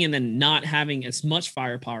starting and then not having as much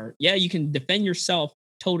firepower. Yeah, you can defend yourself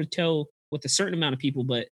toe to toe with a certain amount of people,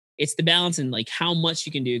 but it's the balance and like how much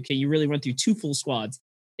you can do. Can you really run through 2 full squads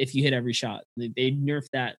if you hit every shot? They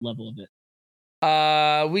nerfed that level of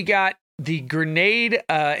it. We got the grenade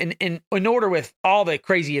in order with all the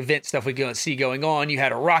crazy event stuff we see going on. You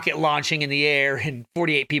had a rocket launching in the air and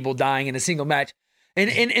 48 people dying in a single match,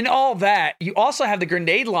 and all that. You also have the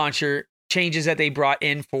grenade launcher changes that they brought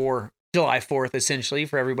in for July 4th, essentially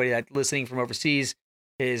for everybody that listening from overseas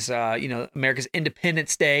is America's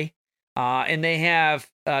Independence Day, and they have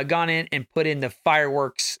gone in and put in the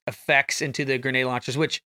fireworks effects into the grenade launchers,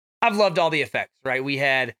 which I've loved all the effects. Right, we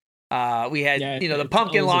had the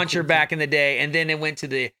pumpkin launcher back in the day, and then it went to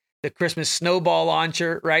the Christmas snowball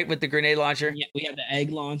launcher, right, with the grenade launcher. Yeah, we had the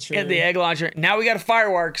egg launcher. And the egg launcher. Now we got a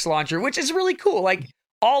fireworks launcher, which is really cool. Like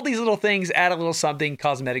all these little things add a little something,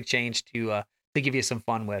 cosmetic change to give you some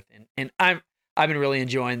fun with. And I've been really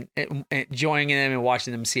enjoying them and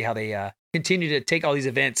watching them, see how they continue to take all these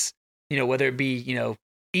events, whether it be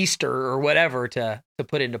Easter or whatever, to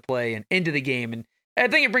put into play and into the game. And I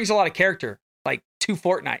think it brings a lot of character to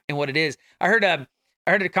Fortnite and what it is. I heard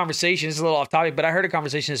a conversation. This is a little off topic, but I heard a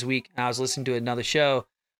conversation this week. And I was listening to another show,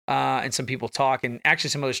 and some people talk, and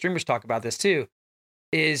actually some other streamers talk about this too.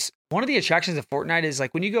 Is one of the attractions of Fortnite is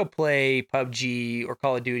like when you go play PUBG or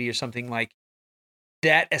Call of Duty or something, like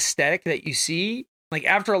that aesthetic that you see, like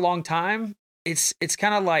after a long time, it's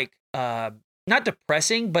kind of like not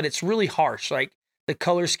depressing, but it's really harsh. Like the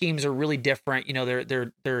color schemes are really different.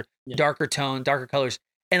 They're darker tone, darker colors.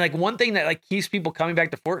 And like one thing that like keeps people coming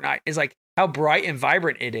back to Fortnite is like how bright and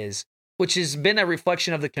vibrant it is, which has been a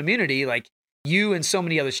reflection of the community. Like you and so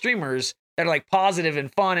many other streamers that are like positive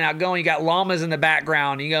and fun and outgoing. You got llamas in the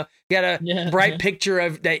background. You got a bright picture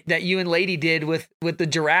of that you and Lady did with the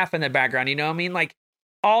giraffe in the background. You know what I mean? Like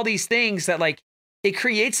all these things that like it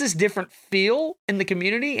creates this different feel in the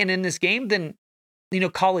community and in this game than, you know,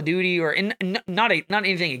 Call of Duty or not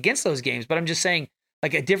anything against those games, but I'm just saying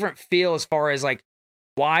like a different feel as far as like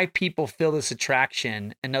why people feel this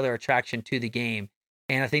attraction, another attraction to the game.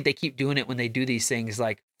 And I think they keep doing it when they do these things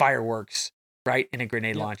like fireworks, right? And a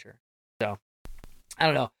grenade launcher. So I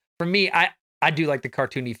don't know. For me, I do like the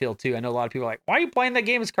cartoony feel too. I know a lot of people are like, why are you playing that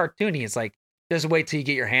game? It's cartoony. It's like, just wait till you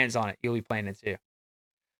get your hands on it. You'll be playing it too.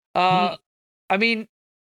 I mean,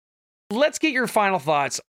 let's get your final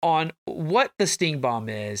thoughts on what the Sting Bomb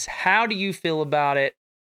is. How do you feel about it?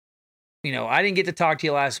 You know, I didn't get to talk to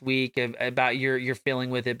you last week about your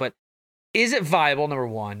feeling with it, but is it viable? Number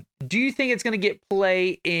one, do you think it's going to get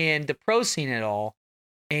play in the pro scene at all?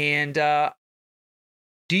 And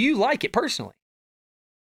do you like it personally?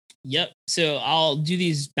 Yep. So I'll do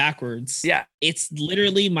these backwards. Yeah. It's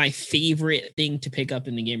literally my favorite thing to pick up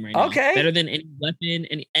in the game right now. Okay. Better than any weapon.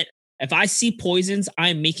 And if I see poisons,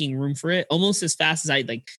 I'm making room for it almost as fast as I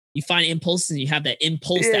like. You find impulses and you have that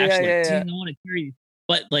impulse to actually I want to carry you.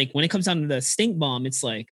 But like when it comes down to the Stink Bomb, it's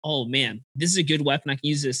like, oh man, this is a good weapon. I can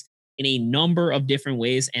use this in a number of different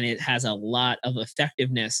ways, and it has a lot of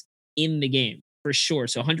effectiveness in the game for sure.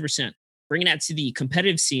 So 100%. Bringing that to the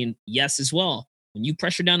competitive scene, yes, as well. When you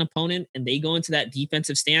pressure down an opponent and they go into that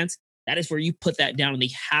defensive stance, that is where you put that down and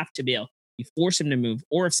they have to bail. You force them to move.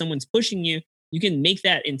 Or if someone's pushing you, you can make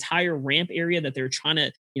that entire ramp area that they're trying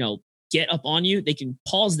to, you know, get up on you. They can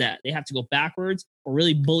pause that. They have to go backwards or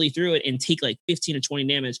really bully through it and take like 15 to 20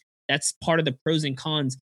 damage. That's part of the pros and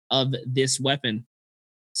cons of this weapon.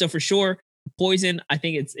 So for sure, poison, I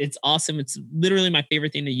think it's awesome. It's literally my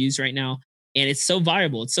favorite thing to use right now. And it's so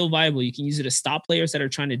viable. It's so viable. You can use it to stop players that are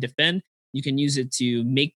trying to defend. You can use it to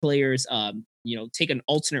make players, you know, take an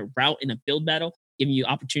alternate route in a build battle, giving you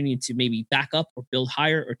opportunity to maybe back up or build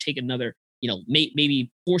higher or take another, you know,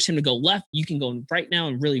 maybe force him to go left. You can go right now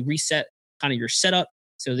and really reset kind of your setup.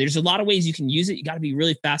 So there's a lot of ways you can use it. You got to be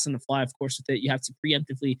really fast on the fly, of course, with it. You have to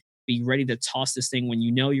preemptively be ready to toss this thing when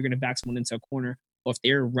you know you're going to back someone into a corner. Or if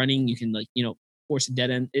they're running, you can like, you know, force a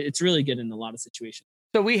dead end. It's really good in a lot of situations.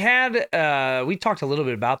 So we had, we talked a little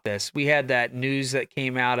bit about this. We had that news that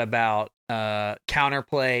came out about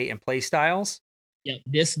counterplay and play styles. Yeah,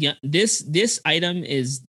 this item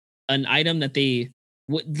is an item that they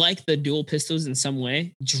would, like the dual pistols in some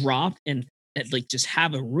way, drop and like just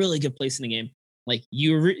have a really good place in the game. Like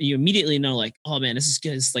you immediately know, like, oh man, this is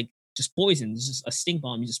good. It's like just poison. It's just a stink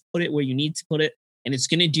bomb. You just put it where you need to put it, and it's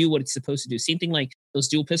gonna do what it's supposed to do. Same thing like those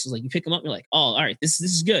dual pistols. Like you pick them up, you're like, oh, all right, this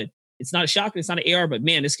is good. It's not a shotgun, it's not an AR, but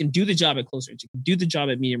man, this can do the job at close range. It can do the job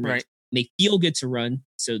at medium range. Right. And they feel good to run.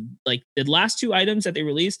 So like the last two items that they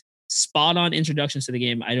released, spot on introductions to the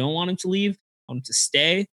game. I don't want them to leave. I want them to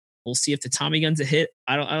stay. We'll see if the Tommy gun's a hit.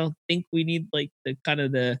 I don't think we need like the kind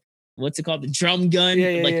of the what's it called? The drum gun.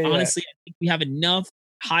 Honestly, I think we have enough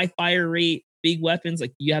high fire rate, big weapons.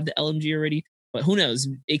 Like you have the LMG already, but who knows?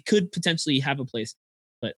 It could potentially have a place,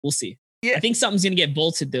 but we'll see. Yeah. I think something's gonna get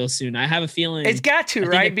bolted though soon. I have a feeling it's got to,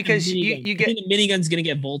 right? Because you get the minigun's gonna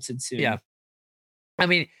get bolted soon. Yeah. I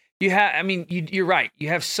mean, you're right. You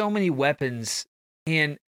have so many weapons,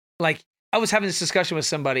 and like I was having this discussion with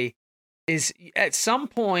somebody. Is at some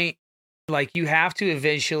point, like you have to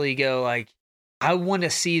eventually go like, I want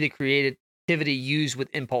to see the creativity used with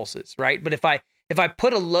impulses, right? But if I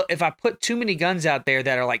put too many guns out there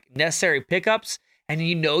that are like necessary pickups, and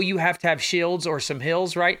you have to have shields or some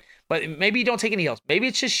hills, right? But maybe you don't take any heals. Maybe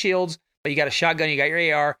it's just shields, but you got a shotgun, you got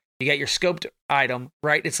your AR, you got your scoped item,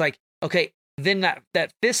 right? It's like, okay, then that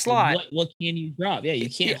fifth slot. What can you drop? Yeah, you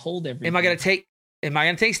can't hold everything. Am I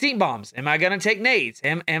gonna take steam bombs? Am I gonna take nades?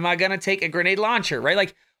 Am I gonna take a grenade launcher? Right?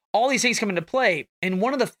 Like all these things come into play. And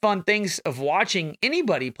one of the fun things of watching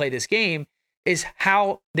anybody play this game is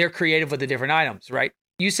how they're creative with the different items, right?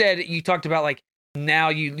 You talked about like now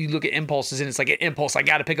you look at impulses and it's like an impulse, I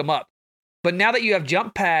gotta pick them up. But now that you have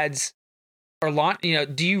jump pads or launch,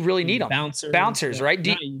 do you really need them? Bouncers, yeah. Right?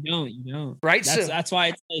 No, you don't. Right? That's why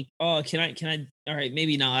it's like, oh, can I, all right,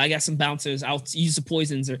 maybe no, I got some bouncers. I'll use the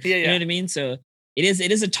poisons or, you know what I mean? So it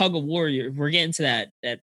is a tug of war. We're getting to that,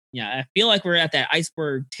 I feel like we're at that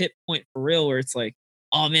iceberg tip point for real where it's like,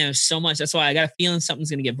 oh man, there's so much. That's why I got a feeling something's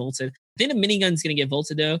going to get bolted. I think the minigun's going to get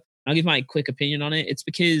bolted though. I'll give my quick opinion on it. It's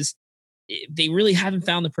because they really haven't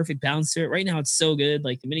found the perfect balance to it. Right now, it's so good.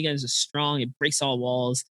 Like the minigun is just strong. It breaks all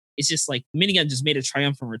walls. It's just like minigun just made a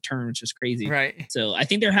triumphant return, which is crazy. Right. So I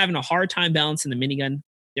think they're having a hard time balancing the minigun.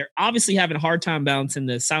 They're obviously having a hard time balancing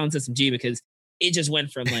the silence SMG because it just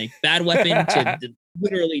went from like bad weapon to the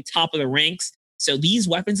literally top of the ranks. So these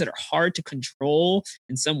weapons that are hard to control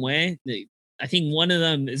in some way, I think one of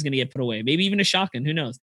them is going to get put away. Maybe even a shotgun. Who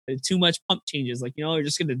knows? Too much pump changes. Like, you're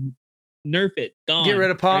just going to nerf it. Gone. Get rid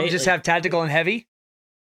of pump. Right? Just like, have tactical and heavy.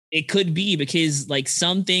 It could be because like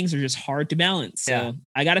some things are just hard to balance. So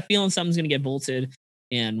I got a feeling something's going to get bolted.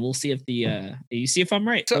 And we'll see if you see if I'm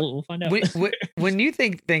right. So we'll find out. when you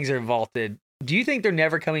think things are vaulted, do you think they're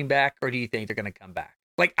never coming back, or do you think they're going to come back?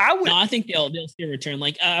 Like I would. No, I think they'll still return.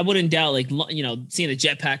 Like I wouldn't doubt, like seeing a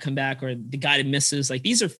jetpack come back or the guided missiles. Like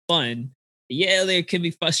these are fun. Yeah, they could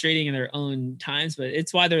be frustrating in their own times, but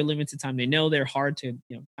it's why they're limited time. They know they're hard to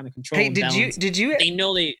kind of control. Hey, did you? They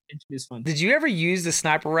know they introduce fun. Did you ever use the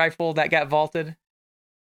sniper rifle that got vaulted?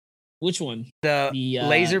 Which one? The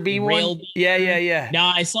laser beam one? Yeah. No,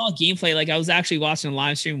 I saw a gameplay. Like I was actually watching a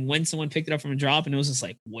live stream when someone picked it up from a drop, and it was just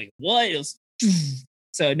like, wait, what? It was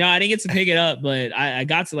so no, I didn't get to pick it up, but I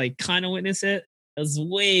got to like kind of witness it. It was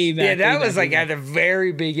way back. Yeah, that was like at the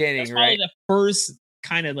very beginning, That's right? The first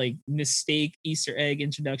kind of like mistake Easter egg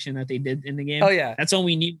introduction that they did in the game. Oh yeah, that's when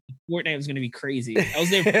we knew Fortnite was going to be crazy. That was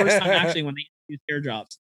their first time actually when they introduced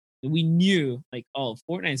airdrops. We knew like, oh,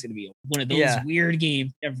 Fortnite is going to be one of those weird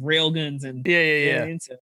games that have railguns and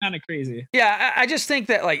so kind of crazy. Yeah, I just think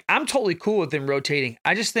that like I'm totally cool with them rotating.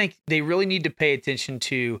 I just think they really need to pay attention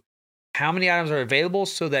to how many items are available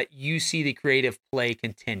so that you see the creative play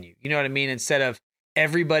continue. You know what I mean? Instead of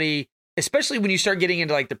everybody, especially when you start getting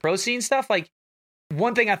into like the pro scene stuff, like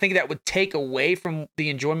one thing I think that would take away from the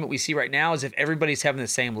enjoyment we see right now is if everybody's having the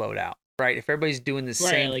same loadout. Right, if everybody's doing the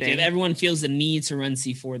same like thing, if everyone feels the need to run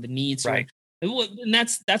C4, the need to run, and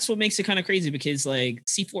that's what makes it kind of crazy because like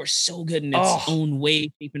C4 is so good in its own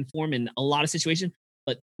way, shape, and form in a lot of situations.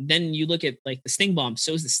 But then you look at like the Sting Bomb.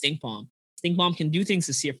 So is the Stink Bomb. Stink Bomb can do things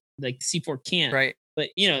like C4 can't. Right. But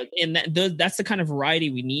and that's the kind of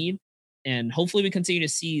variety we need, and hopefully we continue to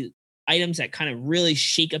see items that kind of really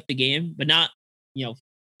shake up the game, but not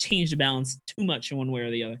change the balance too much in one way or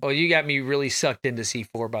the other. Oh, you got me really sucked into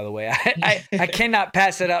C4, by the way. I cannot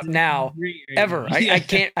pass it up now, ever. I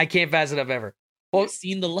can't pass it up ever. Well, you've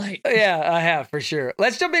seen the light. Yeah, I have for sure.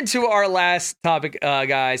 Let's jump into our last topic,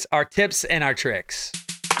 guys. Our tips and our tricks.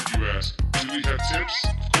 And you ask, do we have tips?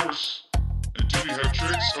 Of course. And do we have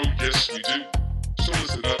tricks? Oh, yes, we do. So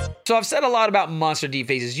listen up. So I've said a lot about Monster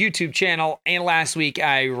Deepface's YouTube channel, and last week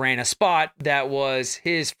I ran a spot that was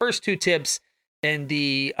his first 2 tips and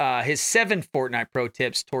his 7 Fortnite pro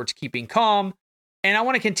tips towards keeping calm. And I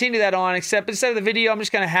want to continue that on, except instead of the video, I'm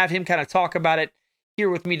just going to have him kind of talk about it here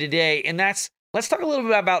with me today. And let's talk a little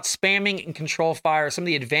bit about spamming and control fire, some of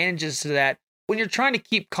the advantages to that when you're trying to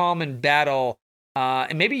keep calm in battle,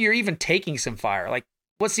 and maybe you're even taking some fire. Like,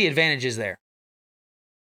 what's the advantages there?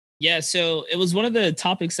 Yeah, so it was one of the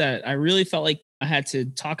topics that I really felt like I had to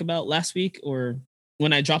talk about last week or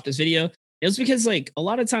when I dropped this video. It was because like a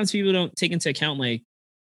lot of times people don't take into account like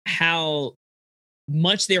how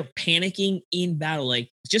much they're panicking in battle. Like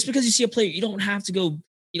just because you see a player, you don't have to go,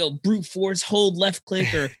 brute force, hold left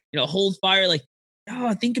click or, hold fire. Like,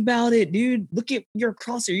 think about it, dude. Look at your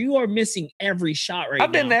crosshair. You are missing every shot right now.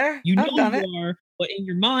 I've been there. You know you are, but in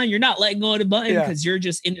your mind, you're not letting go of the button because you're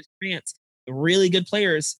just in this trance. The really good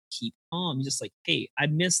players keep calm. You're just like, hey, I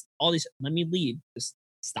missed all these. Let me lead. Just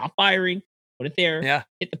stop firing. Put it there. Yeah.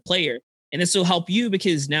 Hit the player. And this will help you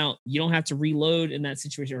because now you don't have to reload in that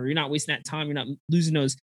situation, or you're not wasting that time. You're not losing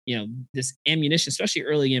those, this ammunition, especially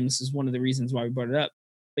early game. This is one of the reasons why we brought it up.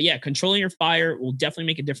 But yeah, controlling your fire will definitely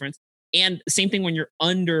make a difference. And same thing when you're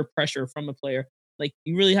under pressure from a player. Like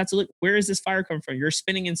you really have to look, where is this fire coming from? You're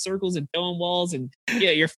spinning in circles and throwing walls and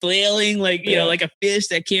you're flailing like, like a fish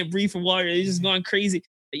that can't breathe from water. You're just going crazy.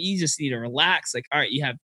 But you just need to relax. Like, all right, you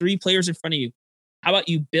have 3 players in front of you. How about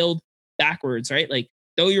you build backwards, right? Like,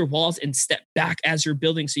 throw your walls and step back as you're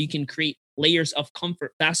building so you can create layers of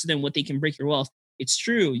comfort faster than what they can break your walls. It's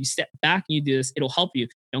true. You step back and you do this. It'll help you.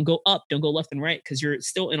 Don't go up. Don't go left and right because you're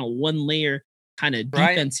still in a 1-layer kind of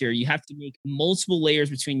defense here. You have to make multiple layers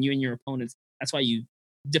between you and your opponents. That's why you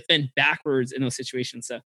defend backwards in those situations.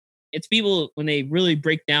 So it's people, when they really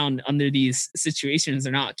break down under these situations,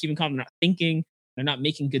 they're not keeping calm, they're not thinking, they're not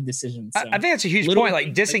making good decisions. So I think that's a huge point.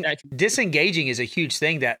 Like disengaging is a huge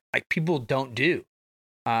thing that like people don't do.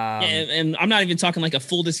 And I'm not even talking like a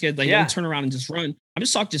full disengage, like don't turn around and just run. I'm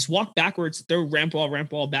just talking, just walk backwards, throw ramp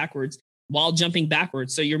wall backwards while jumping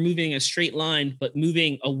backwards. So you're moving a straight line, but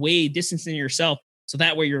moving away, distancing yourself. So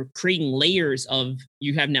that way you're creating layers of,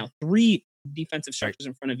 you have now 3 defensive structures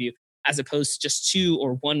in front of you. as opposed to just 2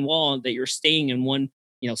 or 1 wall that you're staying in one,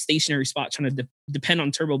 stationary spot trying to depend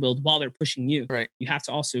on turbo build while they're pushing you. Right. You have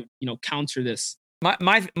to also, counter this.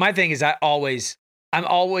 My thing is I'm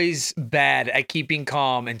always bad at keeping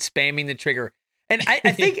calm and spamming the trigger. And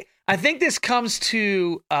I think this comes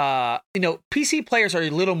to PC players are a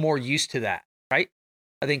little more used to that, right?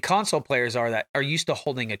 I think console players are used to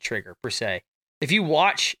holding a trigger per se. If you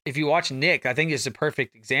watch Nick, I think this is a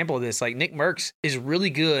perfect example of this. Like Nick Merckx is really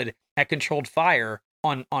good at controlled fire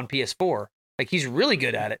on PS4. Like he's really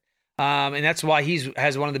good at it. And that's why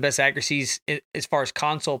has one of the best accuracies as far as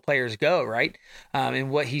console players go, right?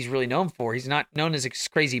 And what he's really known for. He's not known as a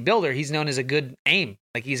crazy builder. He's known as a good aim.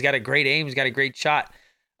 Like he's got a great aim. He's got a great shot.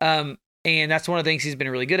 And that's one of the things he's been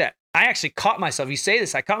really good at. I actually caught myself. You say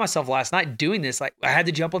this. I caught myself last night doing this. Like I had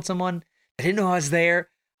to jump on someone. I didn't know I was there.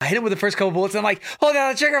 I hit him with the first couple bullets. And I'm like, hold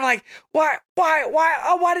down the trigger. I'm like, why?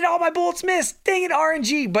 Oh, why did all my bullets miss? Dang it,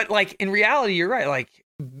 RNG. But like in reality, you're right. Like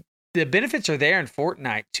the benefits are there in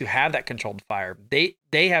Fortnite to have that controlled fire. They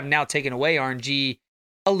have now taken away RNG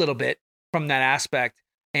a little bit from that aspect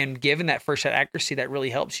and given that first shot accuracy that really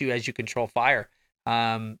helps you as you control fire.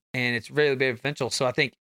 And it's really beneficial. So I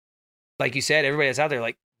think, like you said, everybody that's out there,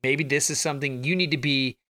 like maybe this is something you need to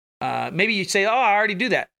be. Maybe you say, "Oh, I already do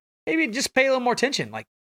that." Maybe just pay a little more attention. Like,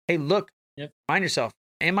 hey, look, Find yourself.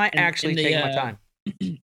 Am I actually taking my time?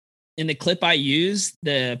 In the clip I used,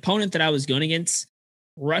 the opponent that I was going against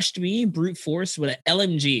rushed me brute force with an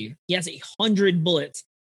LMG. He has 100 bullets,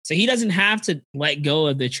 so he doesn't have to let go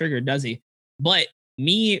of the trigger, does he? But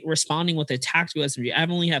me responding with a tactical SMG, I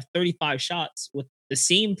only have 35 shots with the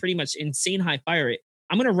same pretty much insane high fire rate.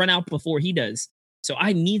 I'm gonna run out before he does, so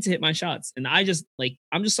I need to hit my shots. And I'm just like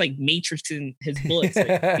matrixing his bullets.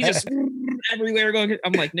 Like, he's just everywhere going.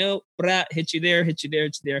 I'm like, no, hit you there, hit you there,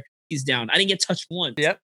 hit you there. He's down. I didn't get touched once.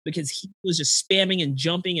 Yep. Because he was just spamming and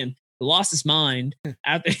jumping and lost his mind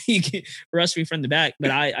after he rushed me from the back. But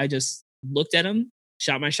I just looked at him,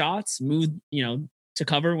 shot my shots, moved, to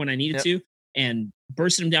cover when I needed to, and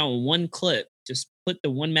bursted him down with one clip. Just put the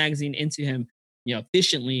one magazine into him,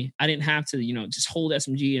 efficiently. I didn't have to, just hold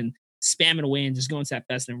SMG and spam it away and just go into that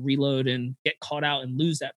fest and reload and get caught out and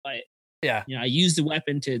lose that fight. Yeah. I used the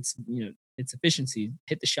weapon to its efficiency,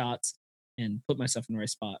 hit the shots, and put myself in the right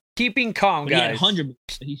spot. Keeping calm, but guys. He had 100.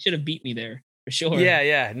 He should have beat me there for sure.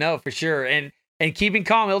 Yeah, no, for sure. And keeping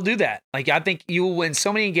calm, he'll do that. Like I think you will win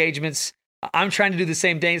so many engagements. I'm trying to do the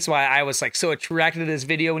same thing. That's why I was like so attracted to this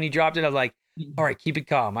video when he dropped it. I was like, all right, keep it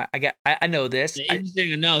calm. I know this.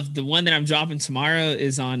 Interesting enough, the one that I'm dropping tomorrow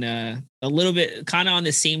is on a little bit kind of on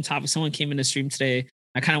the same topic. Someone came in the stream today.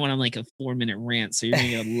 I kind of went on like a 4-minute rant, so you're gonna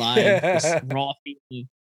get a live just raw feeling.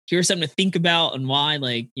 Here's something to think about and why.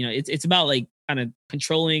 Like it's about like kind of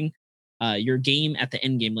controlling your game at the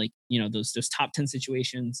end game, like those top 10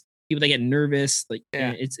 situations. People that get nervous, like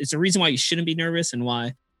it's a reason why you shouldn't be nervous and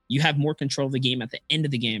why you have more control of the game at the end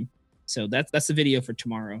of the game. So that's the video for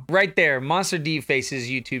tomorrow. Right there, Monster D Face's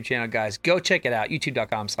YouTube channel, guys. Go check it out.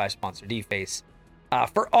 YouTube.com/MonsterDFace.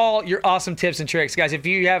 For all your awesome tips and tricks, guys. If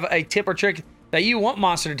you have a tip or trick that you want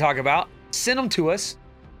Monster to talk about, send them to us,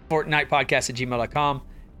 FortnitePodcast@gmail.com,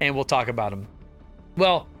 and we'll talk about them.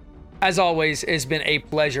 Well, as always, it's been a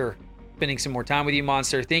pleasure spending some more time with you,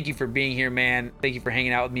 Monster. Thank you for being here, man. Thank you for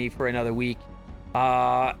hanging out with me for another week.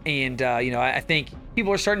 I think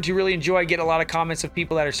people are starting to really enjoy. I get a lot of comments of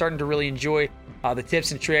people that are starting to really enjoy the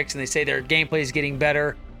tips and tricks, and they say their gameplay is getting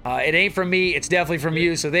better. It ain't from me. It's definitely from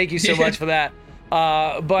you. So thank you so much for that.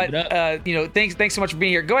 Thanks so much for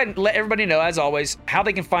being here. Go ahead and let everybody know, as always, how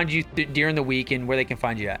they can find you during the week and where they can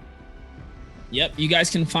find you at. Yep, you guys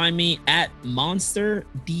can find me at Monster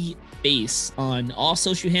D Face on all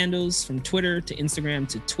social handles, from Twitter to Instagram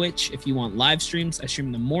to Twitch. If you want live streams, I stream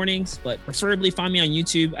in the mornings, but preferably find me on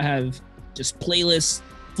YouTube. I have just playlists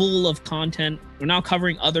full of content. We're now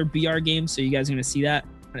covering other BR games, so you guys are going to see that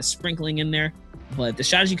kind of sprinkling in there. But the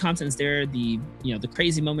strategy content is there. The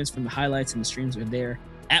crazy moments from the highlights and the streams are there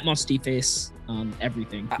at Monster D Face.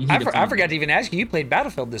 Everything. I forgot to even ask you. You played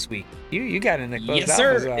Battlefield this week. You got in the closed yes,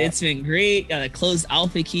 sir. It's been great. Got a closed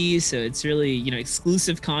alpha key, so it's really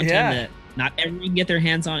exclusive content that not everyone can get their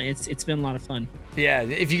hands on. It's been a lot of fun. Yeah,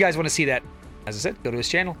 if you guys want to see that, as I said, go to his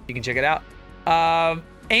channel. You can check it out.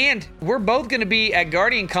 And we're both going to be at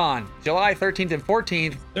Guardian Con, July 13th and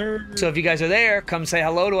 14th. So if you guys are there, come say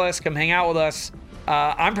hello to us. Come hang out with us.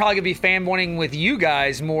 I'm probably going to be fanboying with you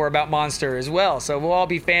guys more about Monster as well. So we'll all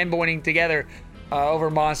be fanboying together over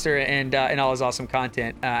Monster and all his awesome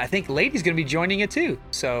content. I think Lady's going to be joining it too.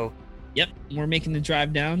 So, yep, we're making the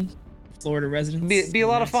drive down. Florida residents. Be a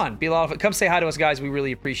lot of fun. Come say hi to us, guys. We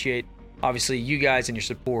really appreciate, obviously, you guys and your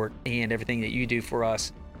support and everything that you do for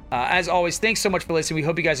us. As always, thanks so much for listening. We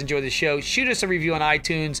hope you guys enjoy the show. Shoot us a review on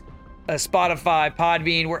iTunes, Spotify,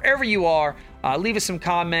 Podbean, wherever you are. Leave us some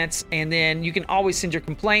comments, and then you can always send your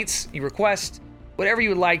complaints, your requests, whatever you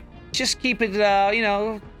would like. Just keep it,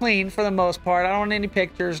 clean for the most part. I don't want any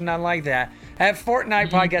pictures, nothing like that. At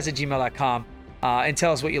FortnitePodcast@gmail.com, and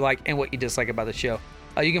tell us what you like and what you dislike about the show.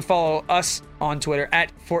 You can follow us on Twitter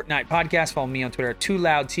at Fortnite Podcast. Follow me on Twitter at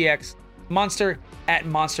TooLoudTX. Monster at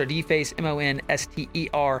MonsterDface,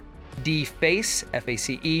 MonsterDface,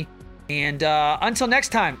 F-A-C-E. And until next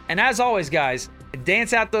time, and as always, guys,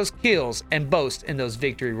 dance out those kills and boast in those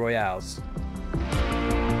victory royales.